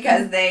them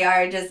because they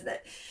are just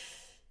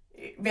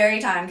very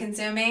time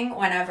consuming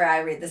whenever I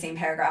read the same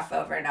paragraph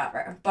over and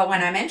over. But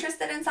when I'm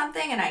interested in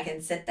something and I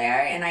can sit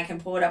there and I can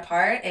pull it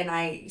apart and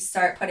I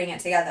start putting it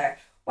together,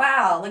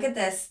 wow, look at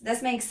this.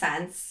 This makes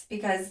sense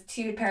because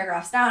 2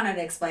 paragraphs down it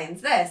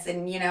explains this.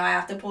 And, you know, I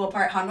have to pull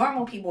apart how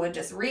normal people would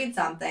just read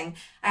something.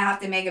 I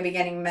have to make a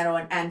beginning, middle,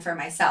 and end for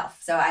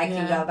myself so I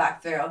can go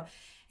back through.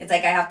 It's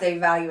like I have to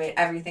evaluate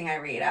everything I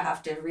read. I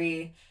have to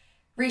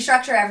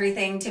restructure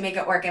everything to make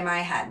it work in my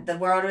head. The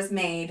world was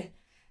made...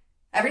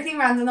 Everything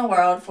runs in the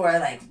world for,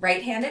 like,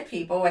 right-handed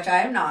people, which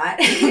I am not.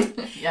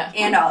 Yeah.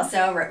 And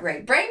also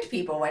right-brained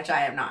people, which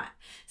I am not.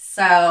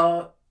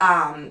 So,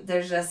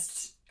 there's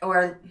just...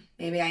 Or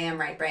maybe I am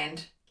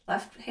right-brained,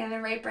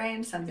 left-handed,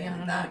 right-brained, something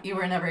like that. You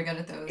were never good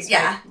at those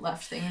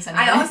left things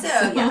anyway.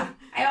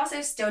 I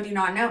also still do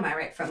not know my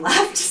right from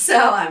left, so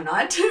I'm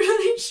not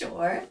totally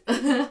sure.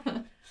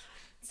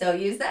 So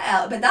use the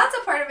L, but that's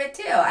a part of it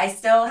too. I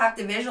still have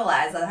to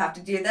visualize. I have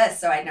to do this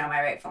so I know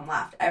my right from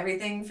left.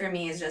 Everything for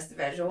me is just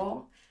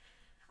visual.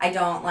 I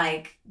don't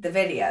like the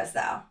videos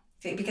though.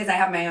 Because I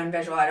have my own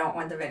visual, I don't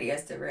want the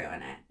videos to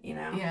ruin it, you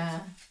know?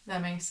 Yeah,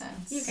 that makes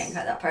sense. You can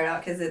cut that part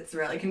out because it's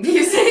really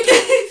confusing.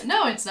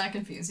 No, it's not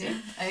confusing.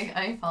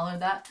 I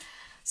followed that.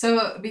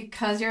 So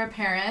because you're a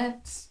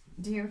parent,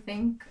 do you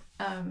think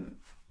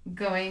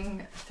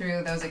going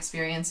through those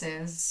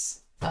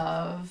experiences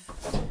of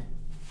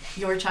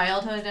your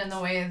childhood and the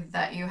way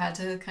that you had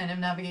to kind of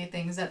navigate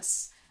things,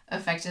 that's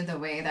affected the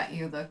way that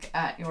you look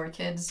at your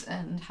kids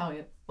and how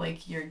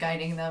you're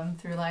guiding them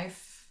through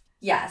life?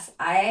 Yes,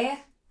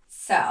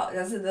 So,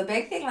 this is the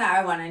big thing that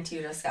I wanted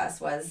to discuss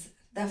was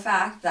the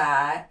fact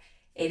that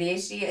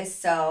ADHD is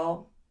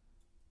so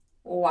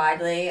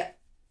widely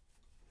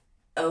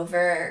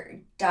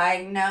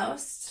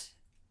overdiagnosed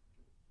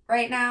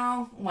right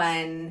now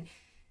when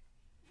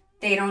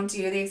they don't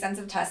do the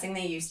extensive testing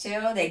they used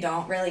to. They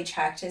don't really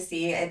check to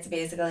see. It's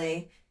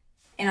basically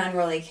an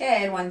unruly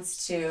kid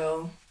wants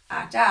to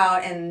act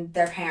out and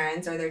their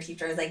parents or their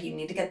teachers, like, you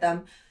need to get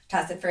them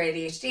tested for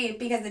ADHD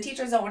because the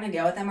teachers don't want to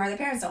deal with them or the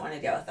parents don't want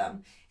to deal with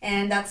them.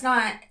 And that's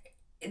not,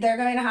 they're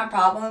going to have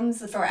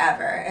problems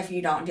forever if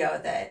you don't deal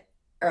with it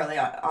early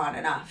on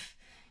enough.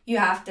 You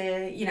have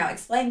to,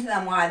 explain to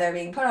them why they're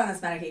being put on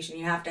this medication.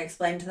 You have to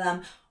explain to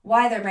them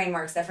why their brain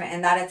works different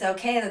and that it's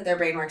okay that their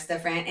brain works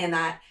different and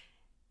that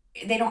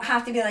they don't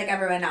have to be like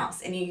everyone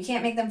else. And you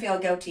can't make them feel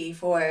guilty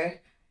for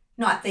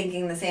not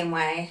thinking the same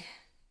way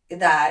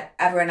that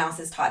everyone else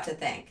is taught to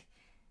think.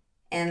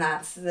 And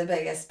that's the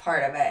biggest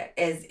part of it,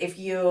 is if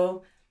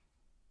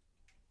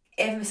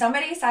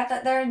somebody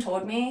sat there and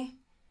told me,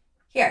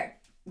 here,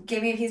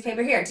 give me a piece of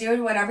paper, here,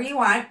 do whatever you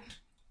want,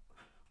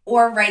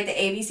 or write the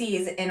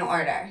ABCs in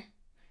order.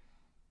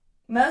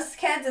 Most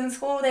kids in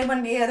school, they'd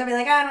be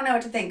like, I don't know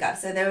what to think of,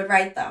 so they would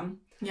write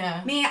them.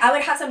 Yeah. Me, I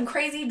would have some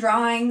crazy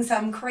drawing,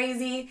 some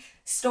crazy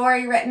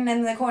story written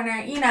in the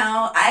corner.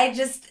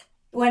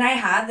 When I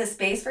had the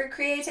space for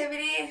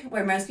creativity,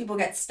 where most people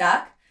get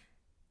stuck,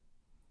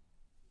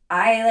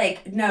 I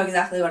know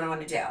exactly what I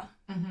want to do.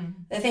 Mm-hmm.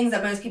 The things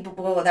that most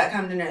people that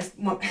come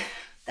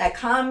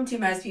to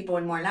most people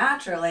and more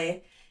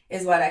naturally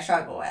is what I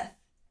struggle with.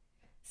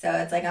 So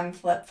it's like I'm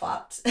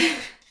flip-flopped.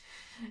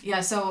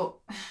 Yeah, so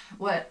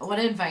what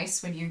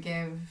advice would you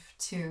give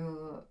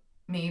to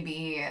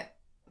maybe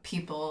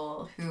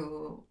people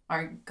who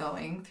are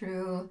going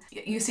through...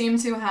 You seem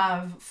to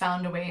have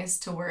found ways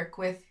to work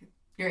with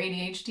your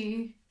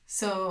ADHD.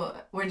 So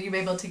would you be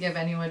able to give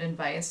anyone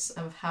advice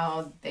of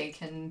how they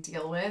can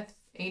deal with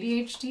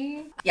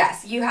ADHD?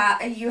 Yes, you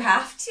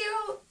have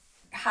to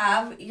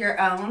have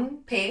your own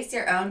pace,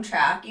 your own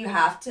track. You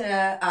have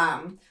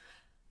to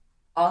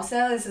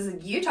also,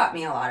 you taught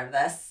me a lot of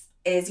this,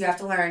 is you have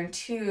to learn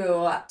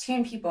to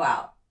tune people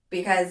out,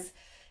 because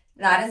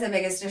that is the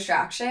biggest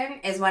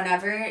distraction, is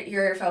whenever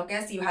you're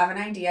focused, you have an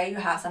idea, you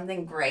have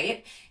something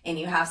great, and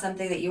you have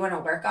something that you want to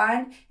work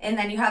on, and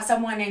then you have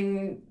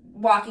someone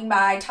walking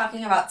by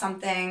talking about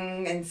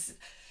something and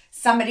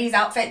somebody's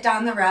outfit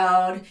down the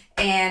road,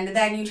 and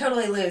then you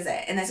totally lose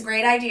it. And this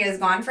great idea is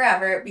gone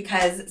forever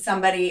because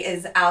somebody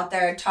is out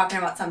there talking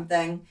about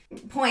something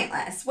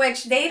pointless,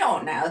 which they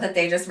don't know that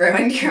they just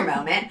ruined your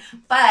moment.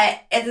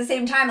 But at the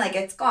same time,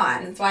 it's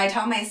gone. That's why I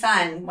tell my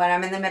son when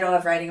I'm in the middle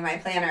of writing my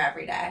planner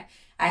every day,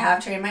 I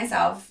have trained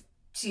myself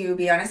to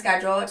be on a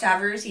schedule, to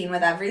have a routine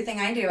with everything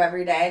I do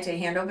every day, to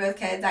handle both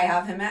kids. I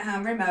have him at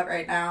home remote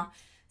right now.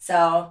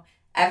 So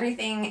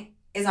everything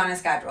is on a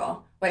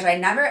schedule, which I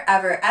never,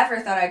 ever, ever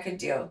thought I could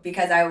do,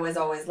 because I was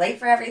always late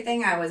for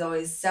everything. I was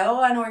always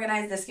so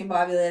unorganized,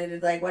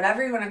 discombobulated,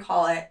 whatever you want to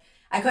call it.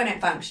 I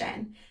couldn't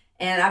function.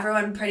 And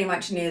everyone pretty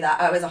much knew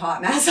that I was a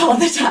hot mess all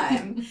the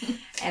time.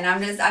 And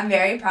I'm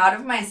very proud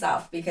of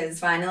myself, because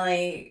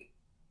finally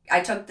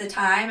I took the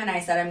time and I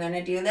said, I'm going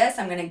to do this.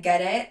 I'm going to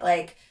get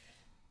it.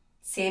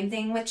 Same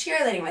thing with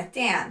cheerleading, with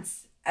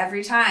dance.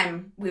 Every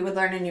time we would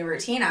learn a new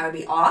routine, I would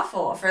be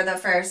awful for the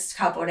first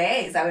couple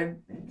days.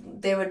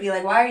 They would be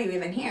like, why are you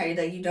even here?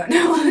 You don't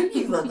know what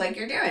you look like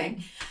you're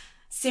doing.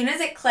 As soon as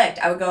it clicked,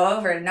 I would go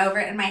over and over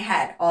it in my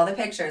head, all the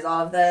pictures,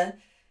 all of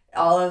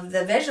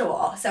the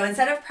visual. So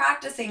instead of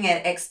practicing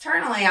it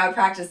externally, I would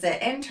practice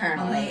it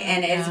internally.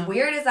 And as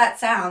weird as that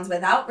sounds,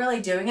 without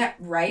really doing it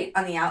right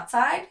on the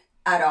outside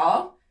at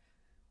all,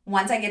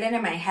 once I get it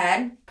in my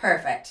head,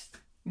 perfect.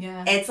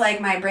 Yeah. It's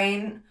like my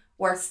brain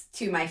works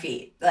to my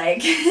feet.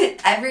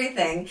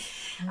 Everything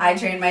I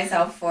trained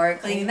myself for,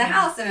 cleaning the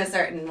house in a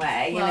certain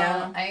way,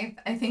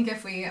 I think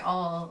if we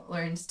all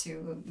learned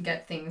to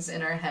get things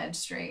in our head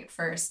straight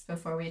first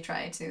before we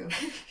try to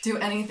do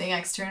anything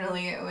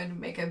externally, it would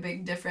make a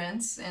big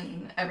difference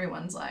in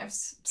everyone's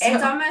lives. So.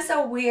 It's almost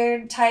a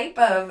weird type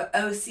of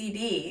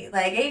OCD.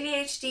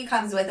 ADHD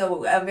comes with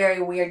a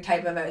very weird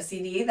type of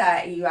OCD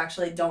that you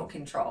actually don't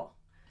control.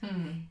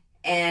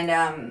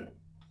 And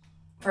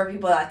for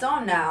people that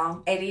don't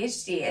know,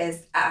 ADHD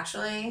is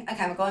actually a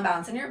chemical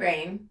imbalance in your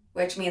brain,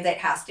 which means it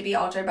has to be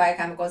altered by a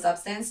chemical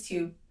substance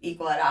to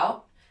equal it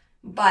out.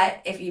 But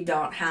if you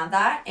don't have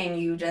that and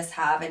you just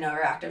have an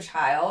overactive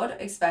child,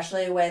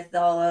 especially with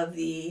all of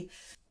the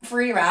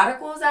free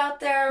radicals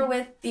out there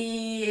with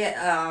the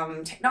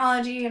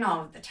technology and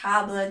all of the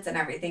tablets and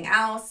everything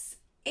else,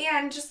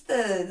 and just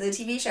the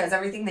TV shows,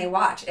 everything they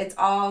watch, it's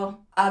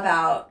all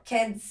about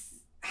kids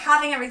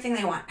having everything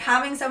they want,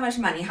 having so much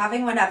money,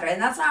 having whatever,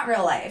 and that's not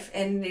real life.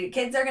 And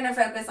kids are going to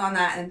focus on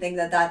that and think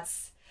that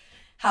that's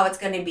how it's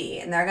going to be.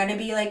 And they're going to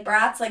be like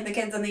brats, like the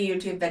kids on the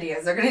YouTube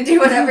videos. They're going to do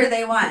whatever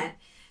they want.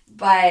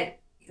 But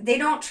they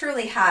don't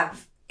truly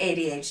have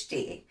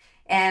ADHD.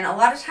 And a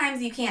lot of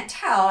times you can't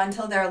tell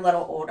until they're a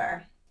little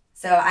older.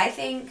 So I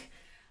think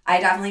I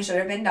definitely should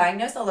have been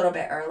diagnosed a little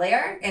bit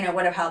earlier, and it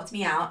would have helped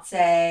me out.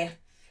 Say, if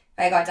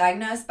I got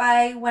diagnosed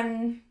by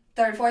 3rd,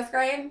 4th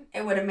grade,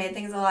 it would have made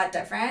things a lot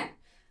different.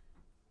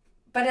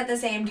 But at the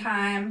same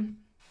time,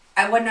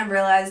 I wouldn't have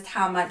realized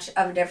how much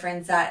of a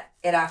difference that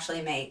it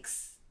actually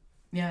makes.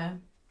 Yeah.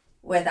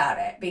 Without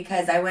it.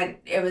 Because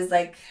it was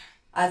like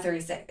a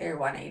 360 or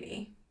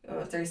 180.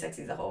 Oh,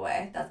 360 the whole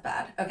way. That's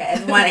bad. Okay,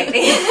 it's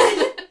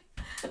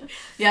 180.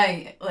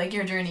 Yeah, like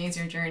your journey is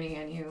your journey,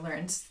 and you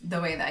learned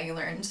the way that you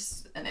learned,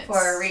 and it's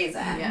for a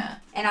reason. Yeah.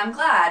 And I'm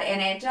glad.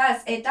 And it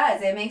does.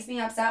 It makes me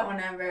upset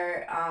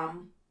whenever,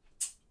 all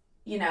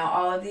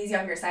of these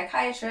younger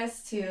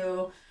psychiatrists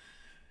who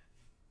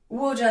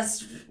will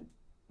just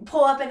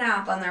pull up an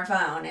app on their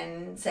phone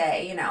and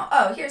say,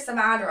 oh, here's some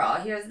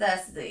Adderall, here's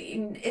this.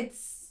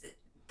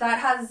 That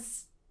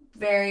has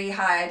very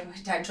high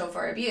potential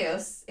for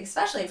abuse,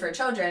 especially for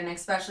children,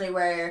 especially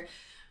where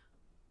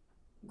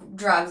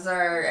drugs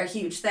are a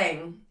huge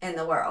thing in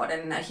the world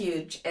and a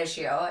huge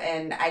issue.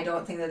 And I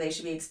don't think that they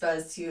should be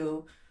exposed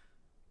to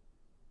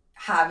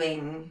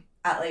having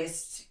at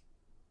least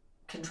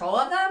control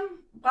of them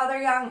while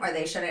they're young, or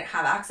they shouldn't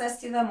have access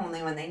to them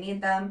only when they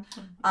need them.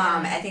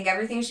 I think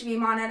everything should be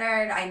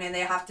monitored. I know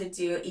they have to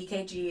do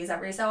EKGs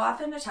every so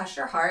often to test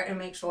your heart and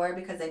make sure,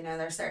 because they know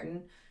there's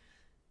certain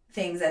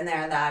things in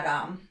there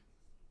that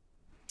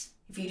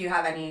if you do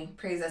have any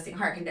pre-existing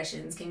heart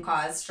conditions can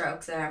cause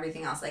strokes and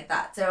everything else like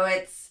that. So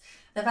it's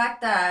the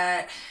fact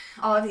that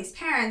all of these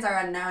parents are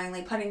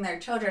unknowingly putting their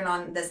children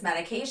on this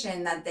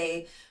medication that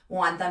they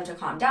want them to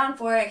calm down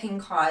for. It can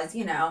cause,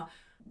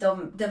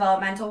 the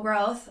developmental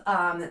growth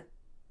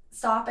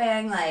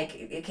stopping, like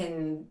it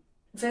can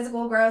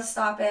physical growth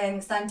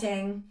stopping,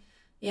 stunting,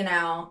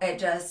 I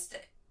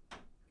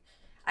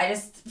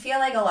just feel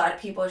like a lot of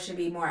people should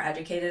be more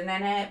educated in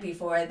it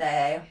before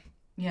they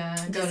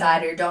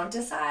decide or don't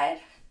decide.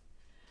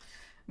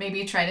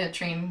 Maybe try to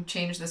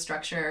change the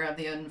structure of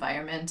the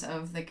environment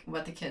of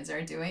what the kids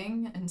are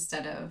doing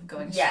instead of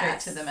going straight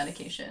to the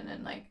medication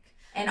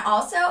and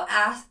also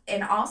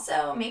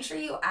make sure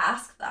you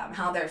ask them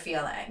how they're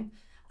feeling.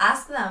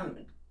 Ask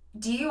them,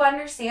 do you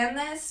understand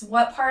this?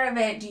 What part of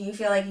it do you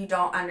feel like you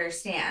don't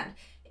understand?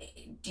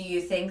 Do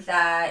you think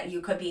that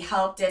you could be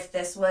helped if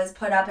this was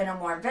put up in a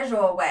more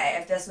visual way?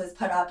 If this was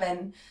put up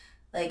in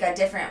a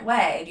different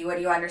way? Do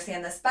you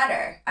understand this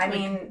better?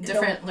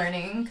 Different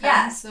learning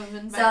kinds of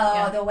environment.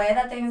 So the way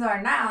that things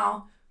are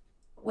now,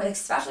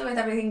 especially with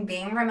everything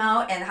being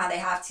remote and how they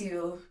have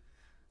to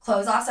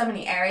close off so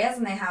many areas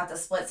and they have to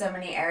split so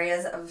many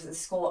areas of the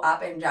school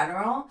up in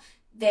general,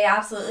 they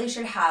absolutely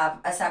should have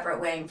a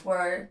separate wing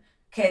for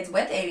kids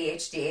with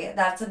ADHD.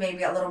 That's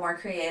maybe a little more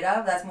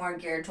creative. That's more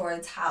geared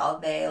towards how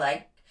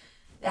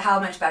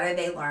much better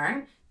they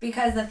learn.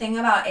 Because the thing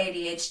about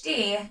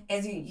ADHD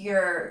is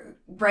your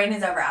brain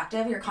is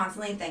overactive. You're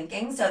constantly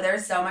thinking. So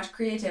there's so much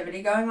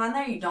creativity going on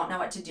there. You don't know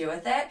what to do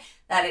with it,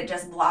 that it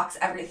just blocks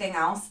everything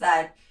else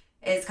that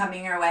is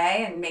coming your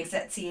way and makes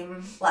it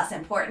seem less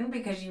important,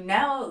 because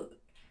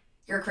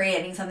you're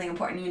creating something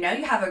important. You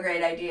have a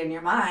great idea in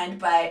your mind,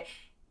 but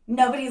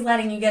nobody's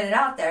letting you get it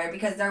out there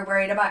because they're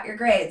worried about your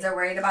grades. They're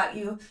worried about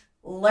you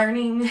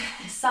learning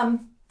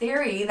some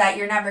theory that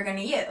you're never going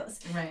to use.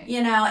 Right.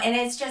 And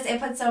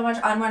it puts so much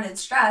unwanted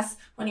stress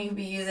when you could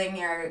be using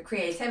your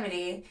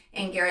creativity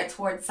and gear it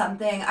towards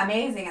something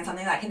amazing and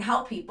something that can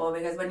help people,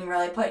 because when you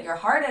really put your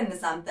heart into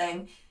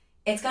something,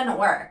 it's going to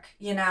work,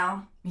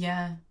 Yeah.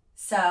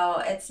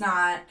 So it's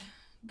not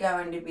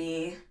going to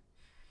be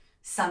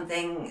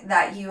something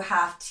that you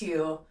have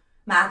to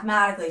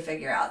mathematically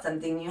figure out,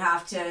 something you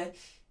have to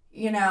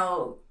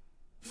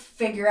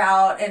figure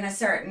out in a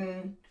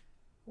certain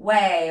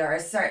way, or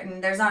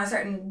there's not a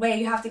certain way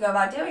you have to go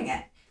about doing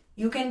it.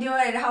 You can do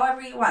it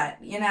however you want,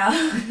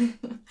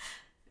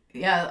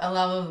 Yeah,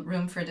 allow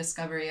room for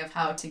discovery of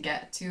how to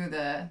get to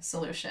the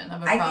solution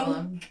of a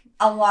problem.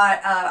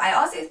 I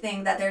also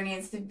think that there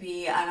needs to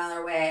be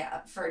another way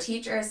for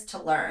teachers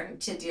to learn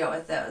to deal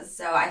with those.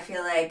 So I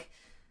feel like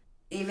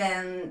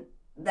even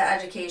the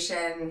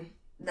education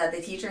that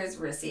the teachers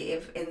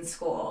receive in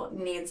school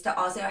needs to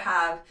also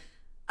have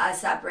a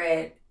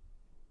separate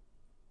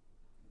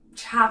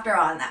chapter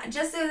on that,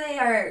 just so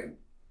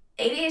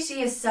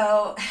ADHD is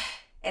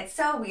it's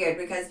so weird,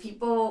 because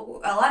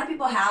a lot of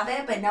people have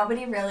it, but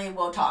nobody really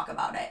will talk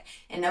about it,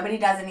 and nobody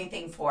does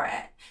anything for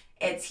it.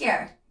 It's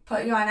here,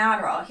 put you on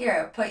Adderall,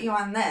 here, put you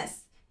on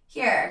this,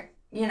 here,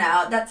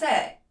 that's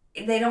it.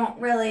 They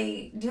don't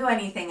really do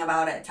anything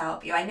about it to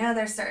help you. I know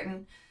there's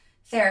certain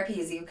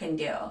therapies you can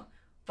do,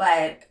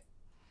 but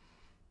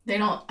they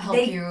don't help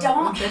you with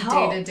the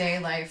day-to-day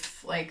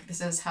life.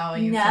 This is how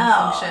you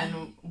can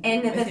function.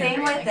 And the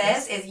thing with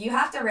this is you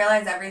have to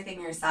realize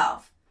everything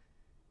yourself.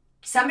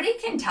 Somebody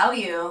can tell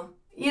you,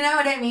 you know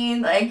what I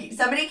mean?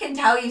 Somebody can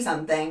tell you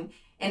something,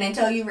 and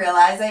until you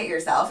realize it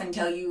yourself,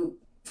 until you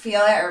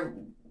feel it or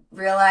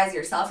realize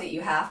yourself that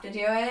you have to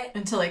do it.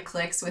 Until it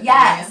clicks with you.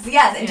 Yes,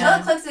 until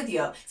it clicks with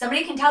you.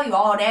 Somebody can tell you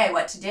all day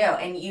what to do,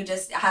 and you're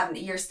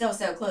still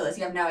so clueless.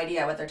 You have no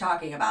idea what they're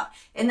talking about.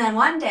 And then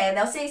one day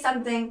they'll say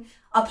something,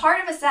 a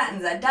part of a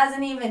sentence that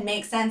doesn't even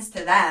make sense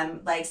to them,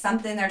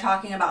 something they're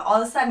talking about.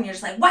 All of a sudden you're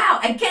just like, wow,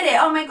 I get it.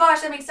 Oh my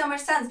gosh, that makes so much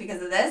sense because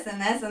of this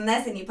and this and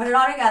this. And you put it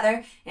all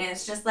together, and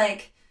it's just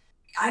I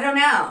don't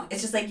know.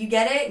 It's just you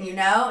get it, and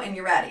and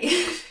you're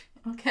ready.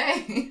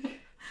 Okay.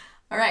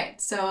 All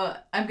right, so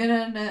I'm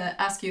going to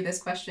ask you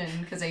this question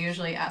because I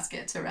usually ask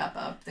it to wrap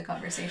up the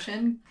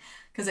conversation,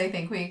 because I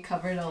think we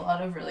covered a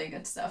lot of really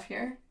good stuff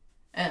here.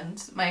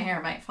 And my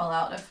hair might fall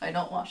out if I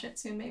don't wash it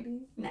soon,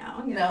 maybe.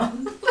 No.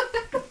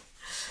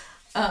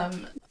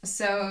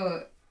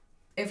 So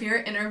if your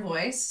inner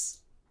voice,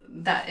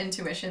 that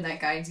intuition that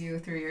guides you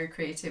through your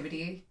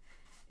creativity,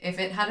 if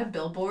it had a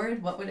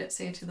billboard, what would it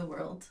say to the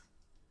world?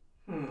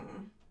 I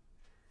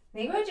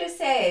think I would just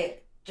say,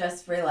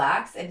 just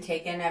relax and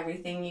take in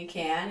everything you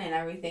can, and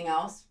everything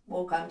else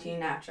will come to you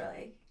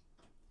naturally.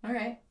 All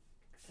right.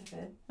 Is that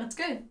good? That's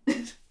good.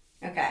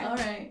 Okay. All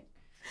right.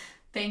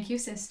 Thank you,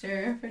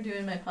 sister, for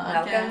doing my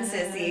podcast. Welcome,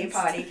 Sissy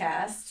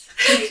Podcast.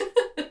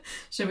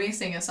 Should we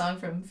sing a song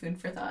from Food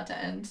for Thought to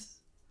end?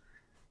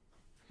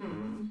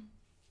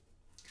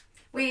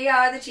 We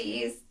are the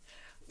cheese.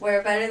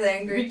 We're better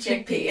than Greek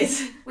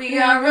chickpeas. We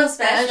are real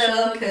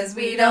special because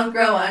we don't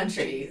grow on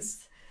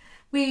trees.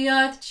 We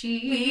are the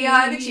cheese. We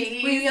are the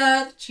cheese. We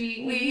are the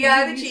cheese. We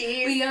are the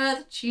cheese. We are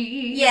the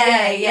cheese.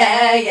 Yeah,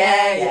 yeah,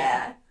 yeah,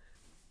 yeah.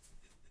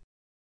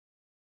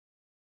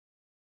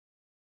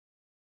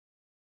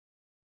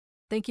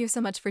 Thank you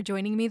so much for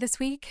joining me this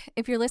week.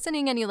 If you're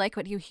listening and you like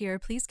what you hear,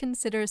 please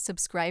consider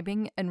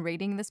subscribing and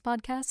rating this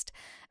podcast,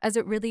 as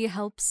it really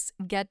helps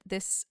get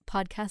this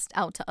podcast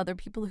out to other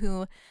people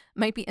who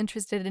might be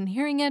interested in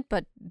hearing it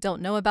but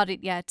don't know about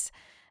it yet.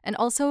 And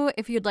also,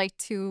 if you'd like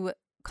to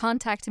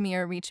contact me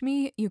or reach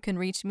me, you can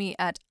reach me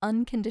at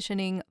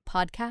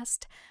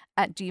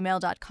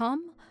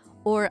unconditioningpodcast@gmail.com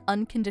or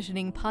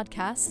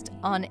unconditioningpodcast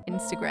on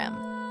Instagram.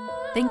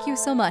 Thank you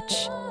so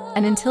much,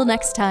 and until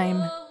next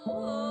time,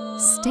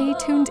 stay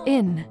tuned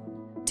in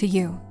to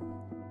you.